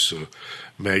these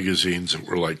magazines that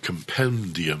were like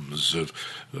compendiums of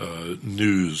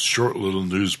news, short little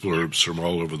news blurbs from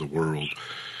all over the world.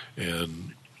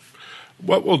 And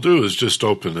what we'll do is just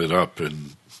open it up,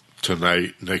 and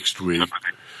tonight, next week,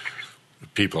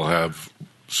 if people have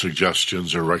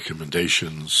suggestions or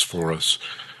recommendations for us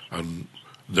on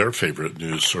their favorite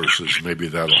news sources, maybe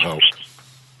that'll help.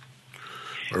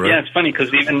 Right. Yeah, it's funny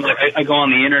because even I go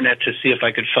on the internet to see if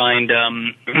I could find,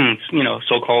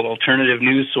 so-called alternative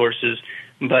news sources,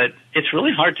 but it's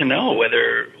really hard to know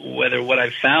whether what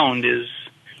I've found is,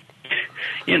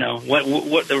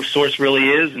 what the source really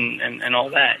is and all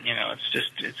that. It's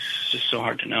just so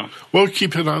hard to know. Well,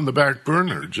 keep it on the back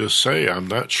burner. Just say, I'm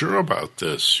not sure about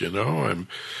this. I'm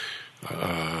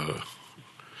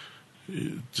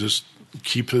just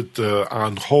keep it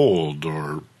on hold,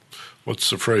 or what's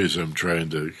the phrase I'm trying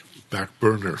to back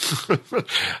burner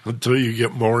until you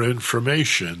get more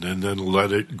information, and then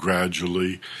let it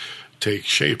gradually take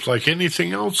shape like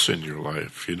anything else in your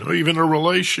life, even a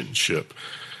relationship.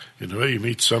 You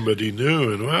meet somebody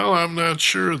new and, well, I'm not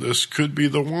sure, this could be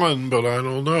the one, but I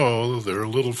don't know. They're a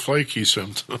little flaky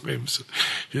sometimes.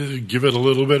 You give it a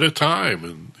little bit of time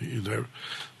and,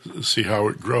 see how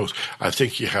it grows. I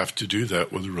think you have to do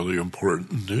that with really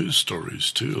important news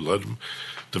stories, too. Let them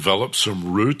develop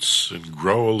some roots and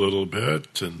grow a little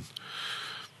bit, and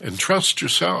and trust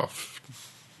yourself.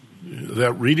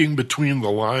 That reading between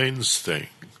the lines thing,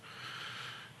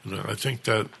 I think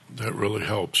that really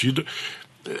helps.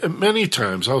 Many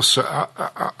times, I'll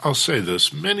say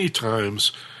this, many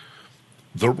times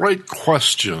the right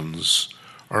questions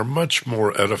are much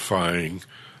more edifying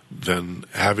than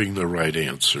having the right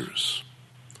answers.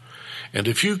 And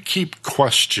if you keep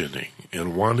questioning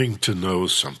and wanting to know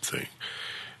something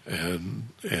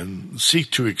and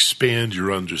seek to expand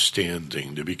your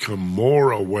understanding, to become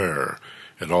more aware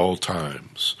at all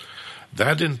times,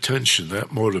 that intention,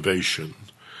 that motivation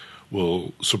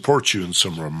will support you in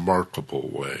some remarkable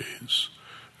ways.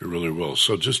 It really will.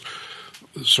 So just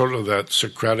sort of that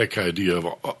Socratic idea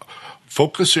of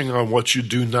focusing on what you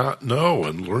do not know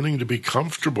and learning to be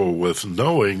comfortable with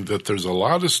knowing that there's a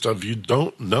lot of stuff you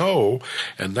don't know,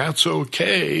 and that's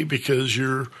okay because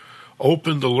you're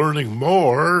open to learning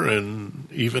more, and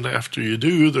even after you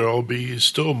do, there'll be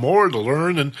still more to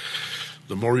learn, and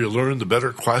the more you learn, the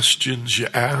better questions you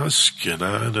ask, and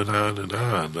on and on and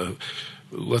on.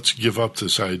 Let's give up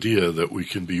this idea that we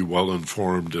can be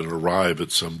well-informed and arrive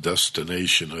at some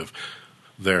destination of,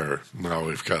 there, now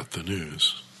we've got the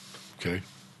news. Okay?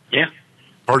 Yeah.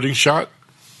 Parting shot?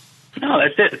 No,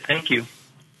 that's it. Thank you.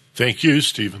 Thank you,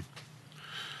 Stephen.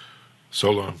 So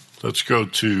long. Let's go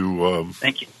to...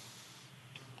 Thank you.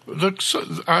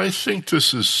 I think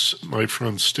this is my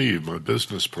friend Steve, my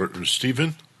business partner.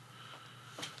 Stephen?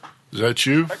 Is that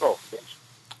you? Michael.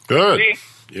 Good. Me?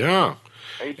 Yeah.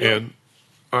 How you doing?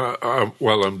 And,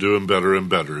 well, I'm doing better and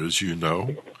better, as you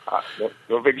know.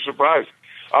 No big surprise.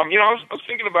 I was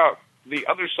thinking about the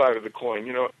other side of the coin.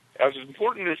 As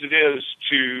important as it is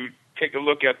to take a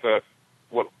look at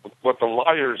what the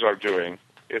liars are doing,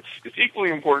 it's equally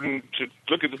important to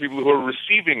look at the people who are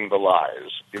receiving the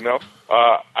lies.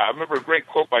 I remember a great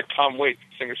quote by Tom Waits,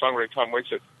 singer-songwriter Tom Waits,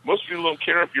 said, "Most people don't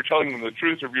care if you're telling them the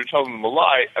truth or if you're telling them a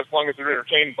lie, as long as they're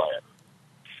entertained by it."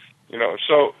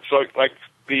 So like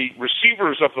the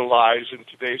receivers of the lies in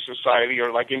today's society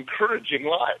are like encouraging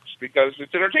lies because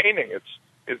it's entertaining.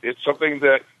 It's something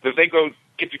that they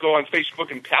get to go on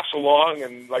Facebook and pass along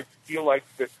and like feel like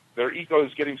that their ego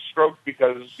is getting stroked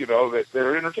because that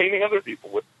they're entertaining other people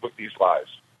with these lies.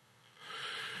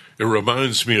 It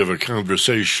reminds me of a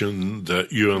conversation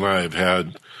that you and I have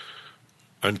had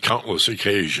on countless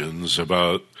occasions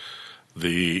about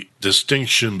the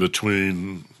distinction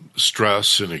between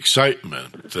stress and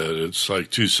excitement, that it's like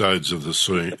two sides of the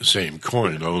same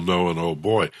coin, oh no and oh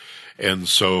boy. And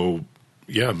so,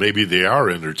 yeah, maybe they are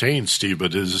entertained, Steve,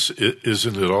 but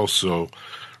isn't it also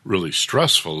really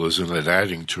stressful? Isn't it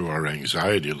adding to our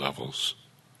anxiety levels?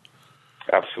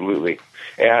 Absolutely.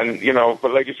 And,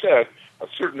 but like you said, a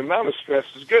certain amount of stress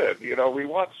is good. We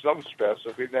want some stress.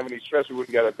 If we didn't have any stress, we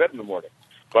wouldn't get out of bed in the morning.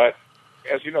 But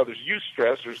as you know, there's use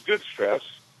stress, there's good stress,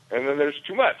 and then there's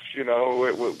too much.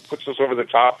 It puts us over the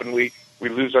top, and we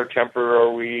lose our temper,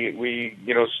 or we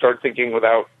start thinking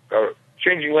without, or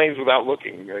changing lanes without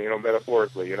looking.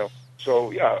 Metaphorically.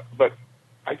 So yeah, but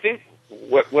I think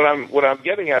what I'm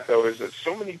getting at though is that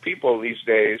so many people these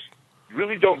days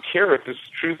really don't care if it's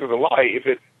the truth or the lie, if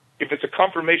it's a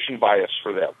confirmation bias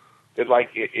for them. If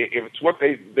it's what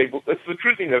it's the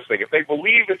truthiness thing. If they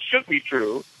believe it should be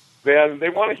true, then they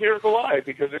want to hear the lie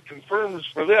because it confirms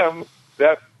for them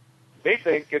that they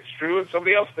think it's true and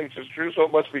somebody else thinks it's true, so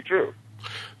it must be true.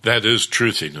 That is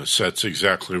truthiness. That's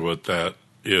exactly what that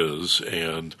is.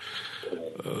 And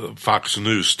Fox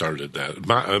News started that.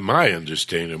 My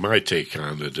understanding, my take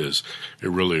on it is it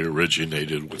really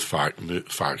originated with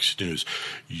Fox News.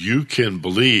 You can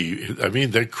believe,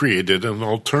 they created an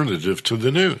alternative to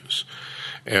the news.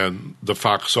 And the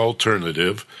Fox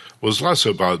alternative was less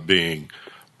about being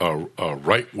a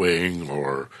right-wing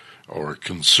or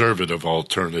conservative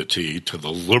alternative to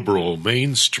the liberal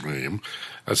mainstream.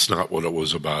 That's not what it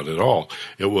was about at all.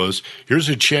 It was, here's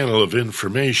a channel of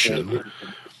information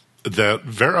that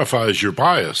verifies your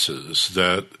biases,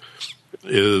 that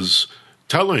is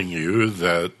telling you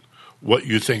that what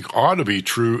you think ought to be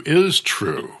true is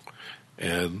true.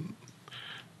 And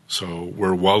so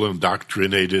we're well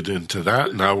indoctrinated into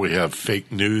that. Now we have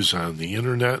fake news on the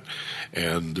internet,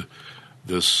 and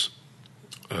this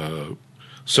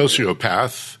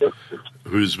sociopath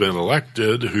who's been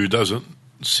elected, who doesn't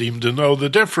seem to know the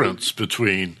difference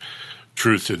between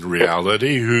truth and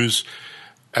reality, who's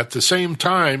at the same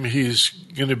time, he's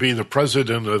going to be the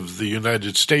president of the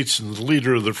United States and the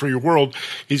leader of the free world.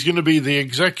 He's going to be the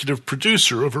executive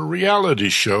producer of a reality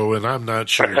show, and I'm not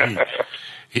sure I'm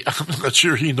not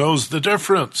sure he knows the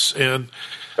difference. And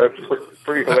that's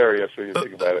pretty hilarious when you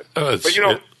think about it. But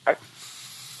I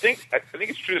think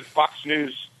it's true that Fox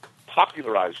News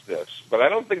popularized this, but I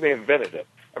don't think they invented it.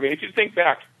 I mean, if you think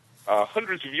back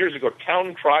hundreds of years ago,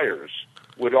 town criers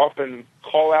would often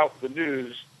call out the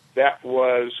news that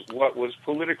was what was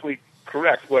politically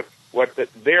correct, what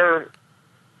their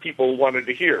people wanted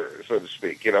to hear, so to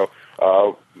speak.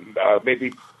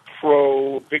 Maybe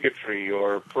pro bigotry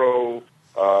or pro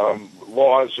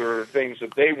laws or things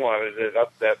that they wanted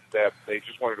that they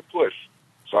just wanted to push.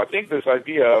 So I think this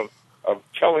idea of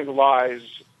telling lies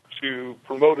to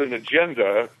promote an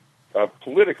agenda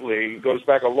politically goes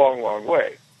back a long, long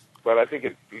way. But I think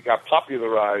it got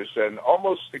popularized and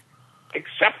almost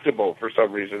acceptable for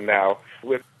some reason now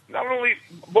with not only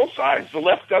both sides. The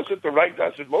left does it, the right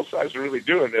does it. Both sides are really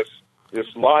doing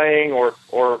this lying or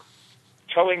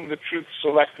telling the truth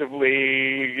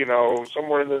selectively,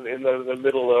 somewhere in the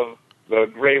middle of the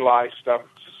gray lie stuff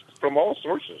from all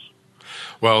sources.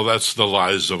 Well, that's the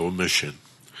lies of omission.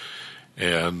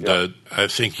 And I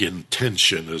think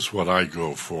intention is what I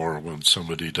go for when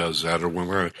somebody does that, or when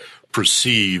I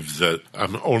perceive that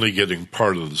I'm only getting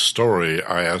part of the story.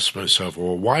 I ask myself,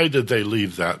 well, why did they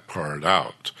leave that part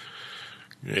out?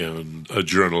 And a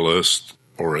journalist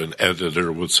or an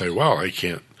editor would say, well, I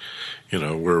can't,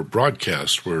 we're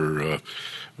broadcast, we're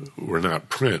not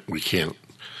print, we can't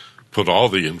put all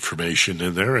the information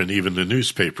in there. And even the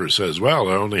newspaper says, well,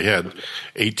 I only had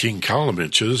 18 column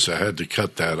inches. I had to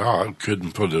cut that out.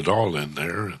 Couldn't put it all in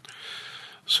there.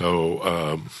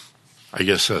 So I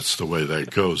guess that's the way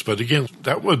that goes. But again,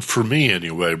 that would, for me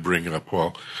anyway, bring up,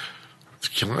 well,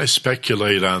 can I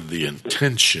speculate on the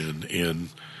intention in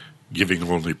giving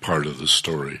only part of the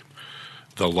story,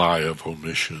 the lie of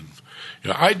omission?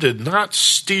 I did not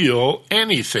steal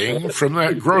anything from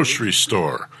that grocery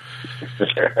store.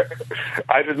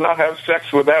 I did not have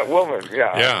sex with that woman.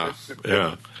 Yeah.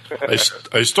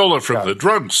 I stole it from the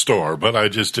drugstore, but I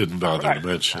just didn't bother to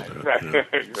mention it. Right. Yeah.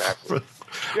 Exactly.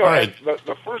 All right.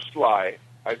 The first lie,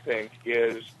 I think,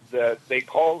 is that they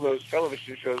call those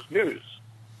television shows news.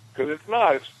 Because it's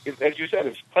not. It's, as you said,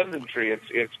 it's punditry.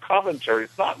 It's commentary.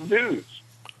 It's not news.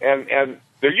 And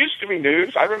there used to be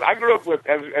news. I grew up with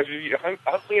as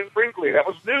Huntley and Brinkley. That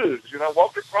was news.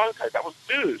 Walter Cronkite. That was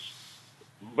news.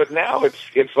 But now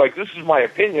it's like, this is my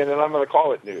opinion, and I'm going to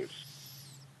call it news.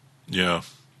 Yeah.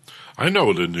 I know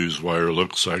what a newswire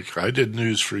looks like. I did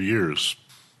news for years.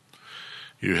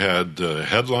 You had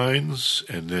headlines,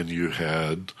 and then you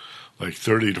had like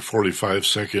 30 to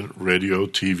 45-second radio,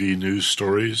 TV news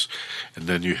stories, and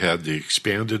then you had the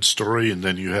expanded story, and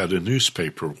then you had a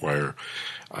newspaper wire.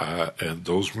 And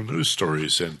those were news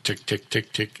stories, and tick, tick,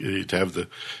 tick, tick. You'd have the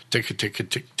tick, tick, tick,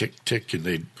 tick, tick, tick,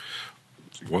 and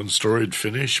one story would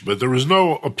finish, but there was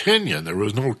no opinion, there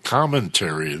was no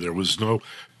commentary, there was no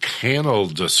panel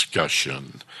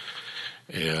discussion.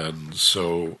 And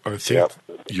so I think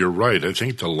you're right. I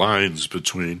think the lines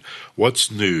between what's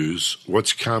news,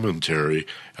 what's commentary,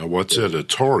 and what's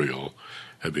editorial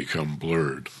have become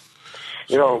blurred.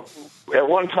 At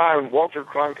one time, Walter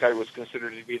Cronkite was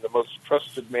considered to be the most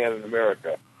trusted man in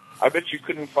America. I bet you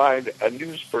couldn't find a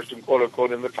news person, quote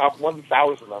unquote, in the top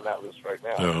 1,000 on that list right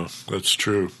now. No, that's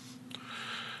true.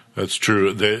 That's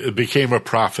true. It became a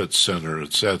profit center.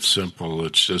 It's that simple.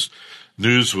 It's just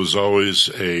news was always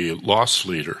a loss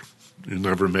leader. You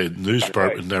never made news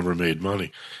department never made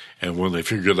money, and when they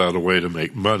figured out a way to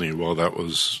make money, well, that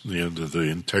was the end of the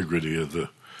integrity of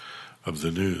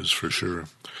the news for sure.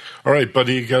 All right,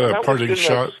 buddy, you got a parting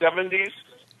shot. That was in the 70s.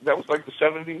 That was like the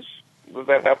 70s. Did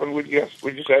that happen? Would you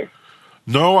say?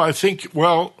 No, I think,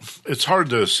 well, it's hard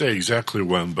to say exactly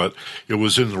when, but it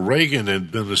was in the Reagan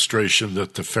administration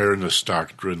that the fairness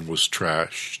doctrine was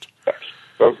trashed. That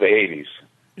was the 80s.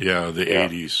 Yeah, the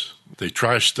 80s. They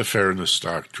trashed the fairness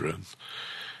doctrine,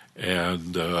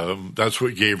 and that's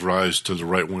what gave rise to the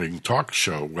right-wing talk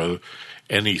show, where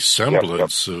any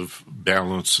semblance of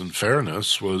balance and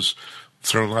fairness was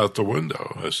thrown out the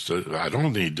window. As to, I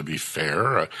don't need to be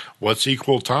fair. What's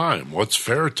equal time? What's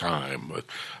fair time? But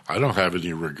I don't have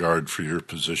any regard for your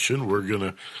position. We're going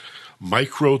to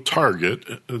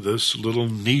micro-target this little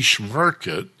niche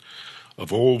market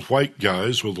of old white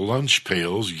guys with lunch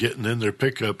pails getting in their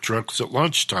pickup trucks at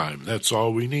lunchtime. That's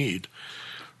all we need.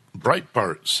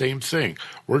 Breitbart, same thing.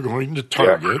 We're going to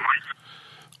target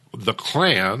the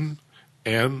Klan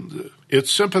and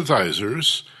its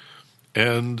sympathizers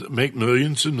and make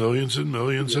millions and millions and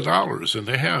millions of dollars. And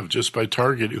they have, just by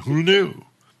targeting. Who knew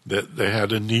that they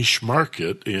had a niche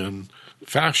market in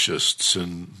fascists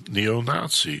and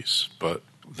neo-Nazis? But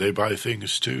they buy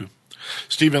things too.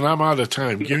 Stephen, I'm out of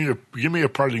time. Give me a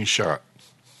parting shot.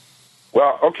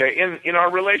 Well, okay. In our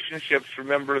relationships,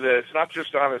 remember that it's not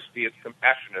just honesty, it's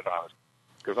compassionate honesty.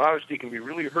 Because honesty can be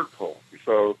really hurtful.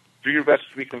 So do your best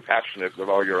to be compassionate with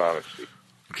all your honesty.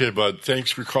 Okay, bud.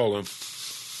 Thanks for calling.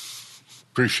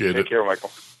 Appreciate it. Take care,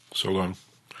 Michael. So long.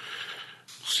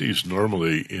 Steve's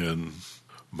normally in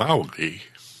Maui,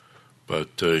 but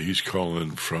he's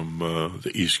calling from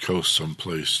the East Coast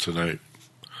someplace tonight.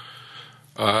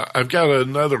 I've got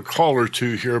another call or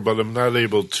two here, but I'm not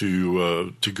able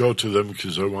to go to them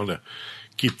because I want to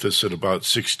keep this at about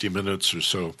 60 minutes or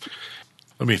so.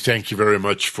 Let me thank you very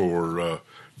much for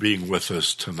being with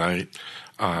us tonight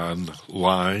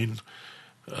online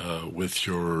with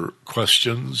your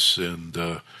questions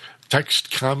and text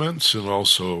comments, and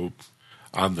also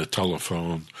on the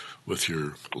telephone with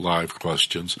your live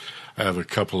questions. I have a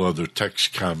couple other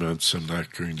text comments I'm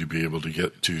not going to be able to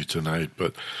get to tonight,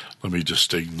 but let me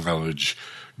just acknowledge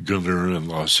Gunnar in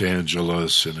Los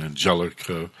Angeles and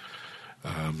Angelica.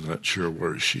 I'm not sure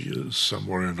where she is,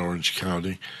 somewhere in Orange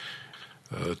County.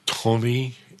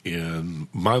 Tony in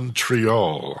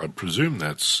Montreal. I presume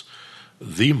that's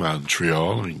the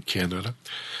Montreal in Canada.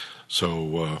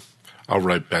 So I'll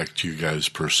write back to you guys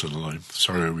personally.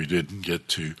 Sorry we didn't get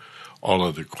to all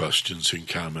other questions and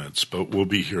comments, but we'll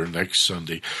be here next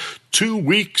Sunday. 2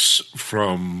 weeks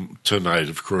from tonight,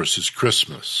 of course, is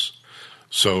Christmas.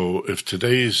 So if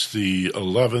today's the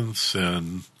 11th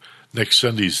and next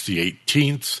Sunday's the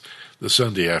 18th, the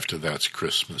Sunday after that's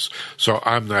Christmas. So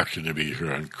I'm not going to be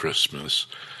here on Christmas.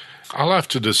 I'll have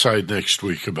to decide next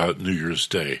week about New Year's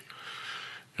Day.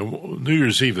 And New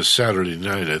Year's Eve is Saturday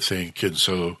night, I think, and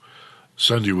so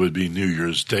Sunday would be New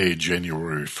Year's Day,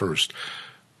 January 1st.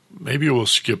 Maybe we'll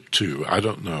skip 2. I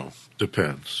don't know.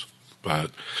 Depends.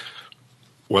 But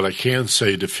what I can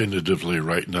say definitively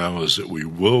right now is that we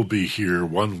will be here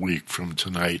 1 week from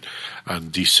tonight on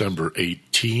December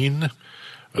 18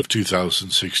 of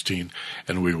 2016,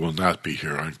 and we will not be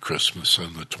here on Christmas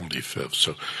on the 25th.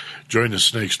 So join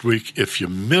us next week. If you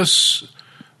miss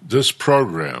this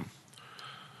program,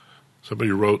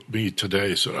 somebody wrote me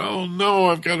today, said, oh no,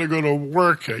 I've got to go to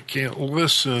work, I can't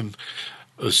listen.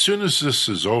 As soon as this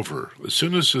is over, as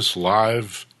soon as this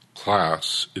live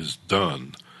class is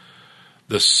done,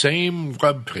 the same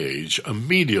web page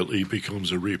immediately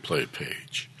becomes a replay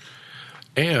page.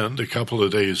 And a couple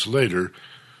of days later,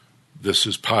 this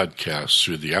is podcast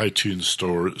through the iTunes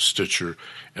Store, Stitcher,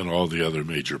 and all the other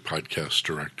major podcast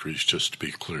directories, just to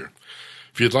be clear.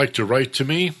 If you'd like to write to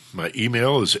me, my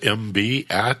email is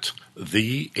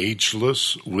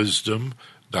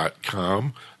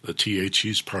mb@theagelesswisdom.com. The THE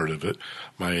is part of it.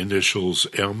 My initials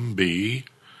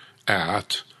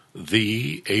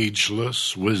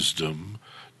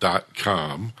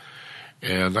mb@theagelesswisdom.com.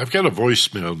 And I've got a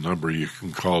voicemail number you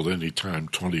can call anytime,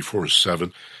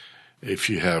 24/7. If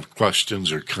you have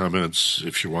questions or comments,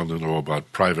 if you want to know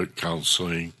about private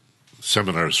counseling,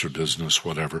 seminars for business,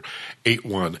 whatever,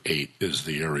 818 is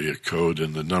the area code,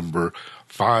 and the number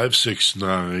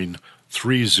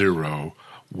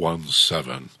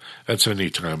 569-3017. That's any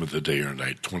time of the day or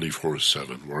night,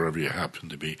 24/7, wherever you happen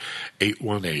to be,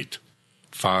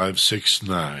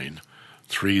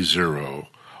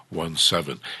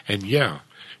 818-569-3017. And yeah,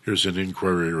 here's an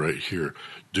inquiry right here.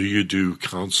 Do you do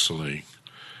counseling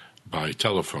by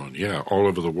telephone? Yeah, all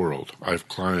over the world. I have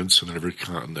clients in every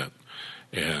continent,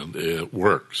 and it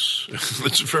works.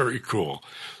 It's very cool.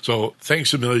 So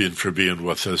thanks a million for being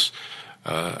with us.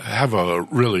 Have a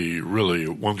really, really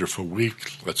wonderful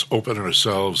week. Let's open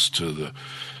ourselves to the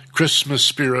Christmas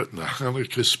spirit and the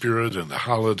Hanukkah spirit and the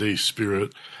holiday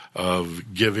spirit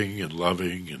of giving and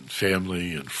loving and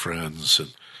family and friends.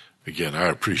 And again, I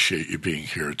appreciate you being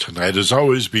here tonight. As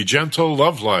always, be gentle,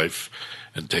 love life,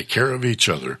 and take care of each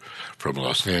other. From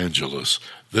Los Angeles,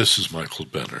 this is Michael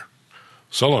Benner.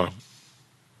 So long.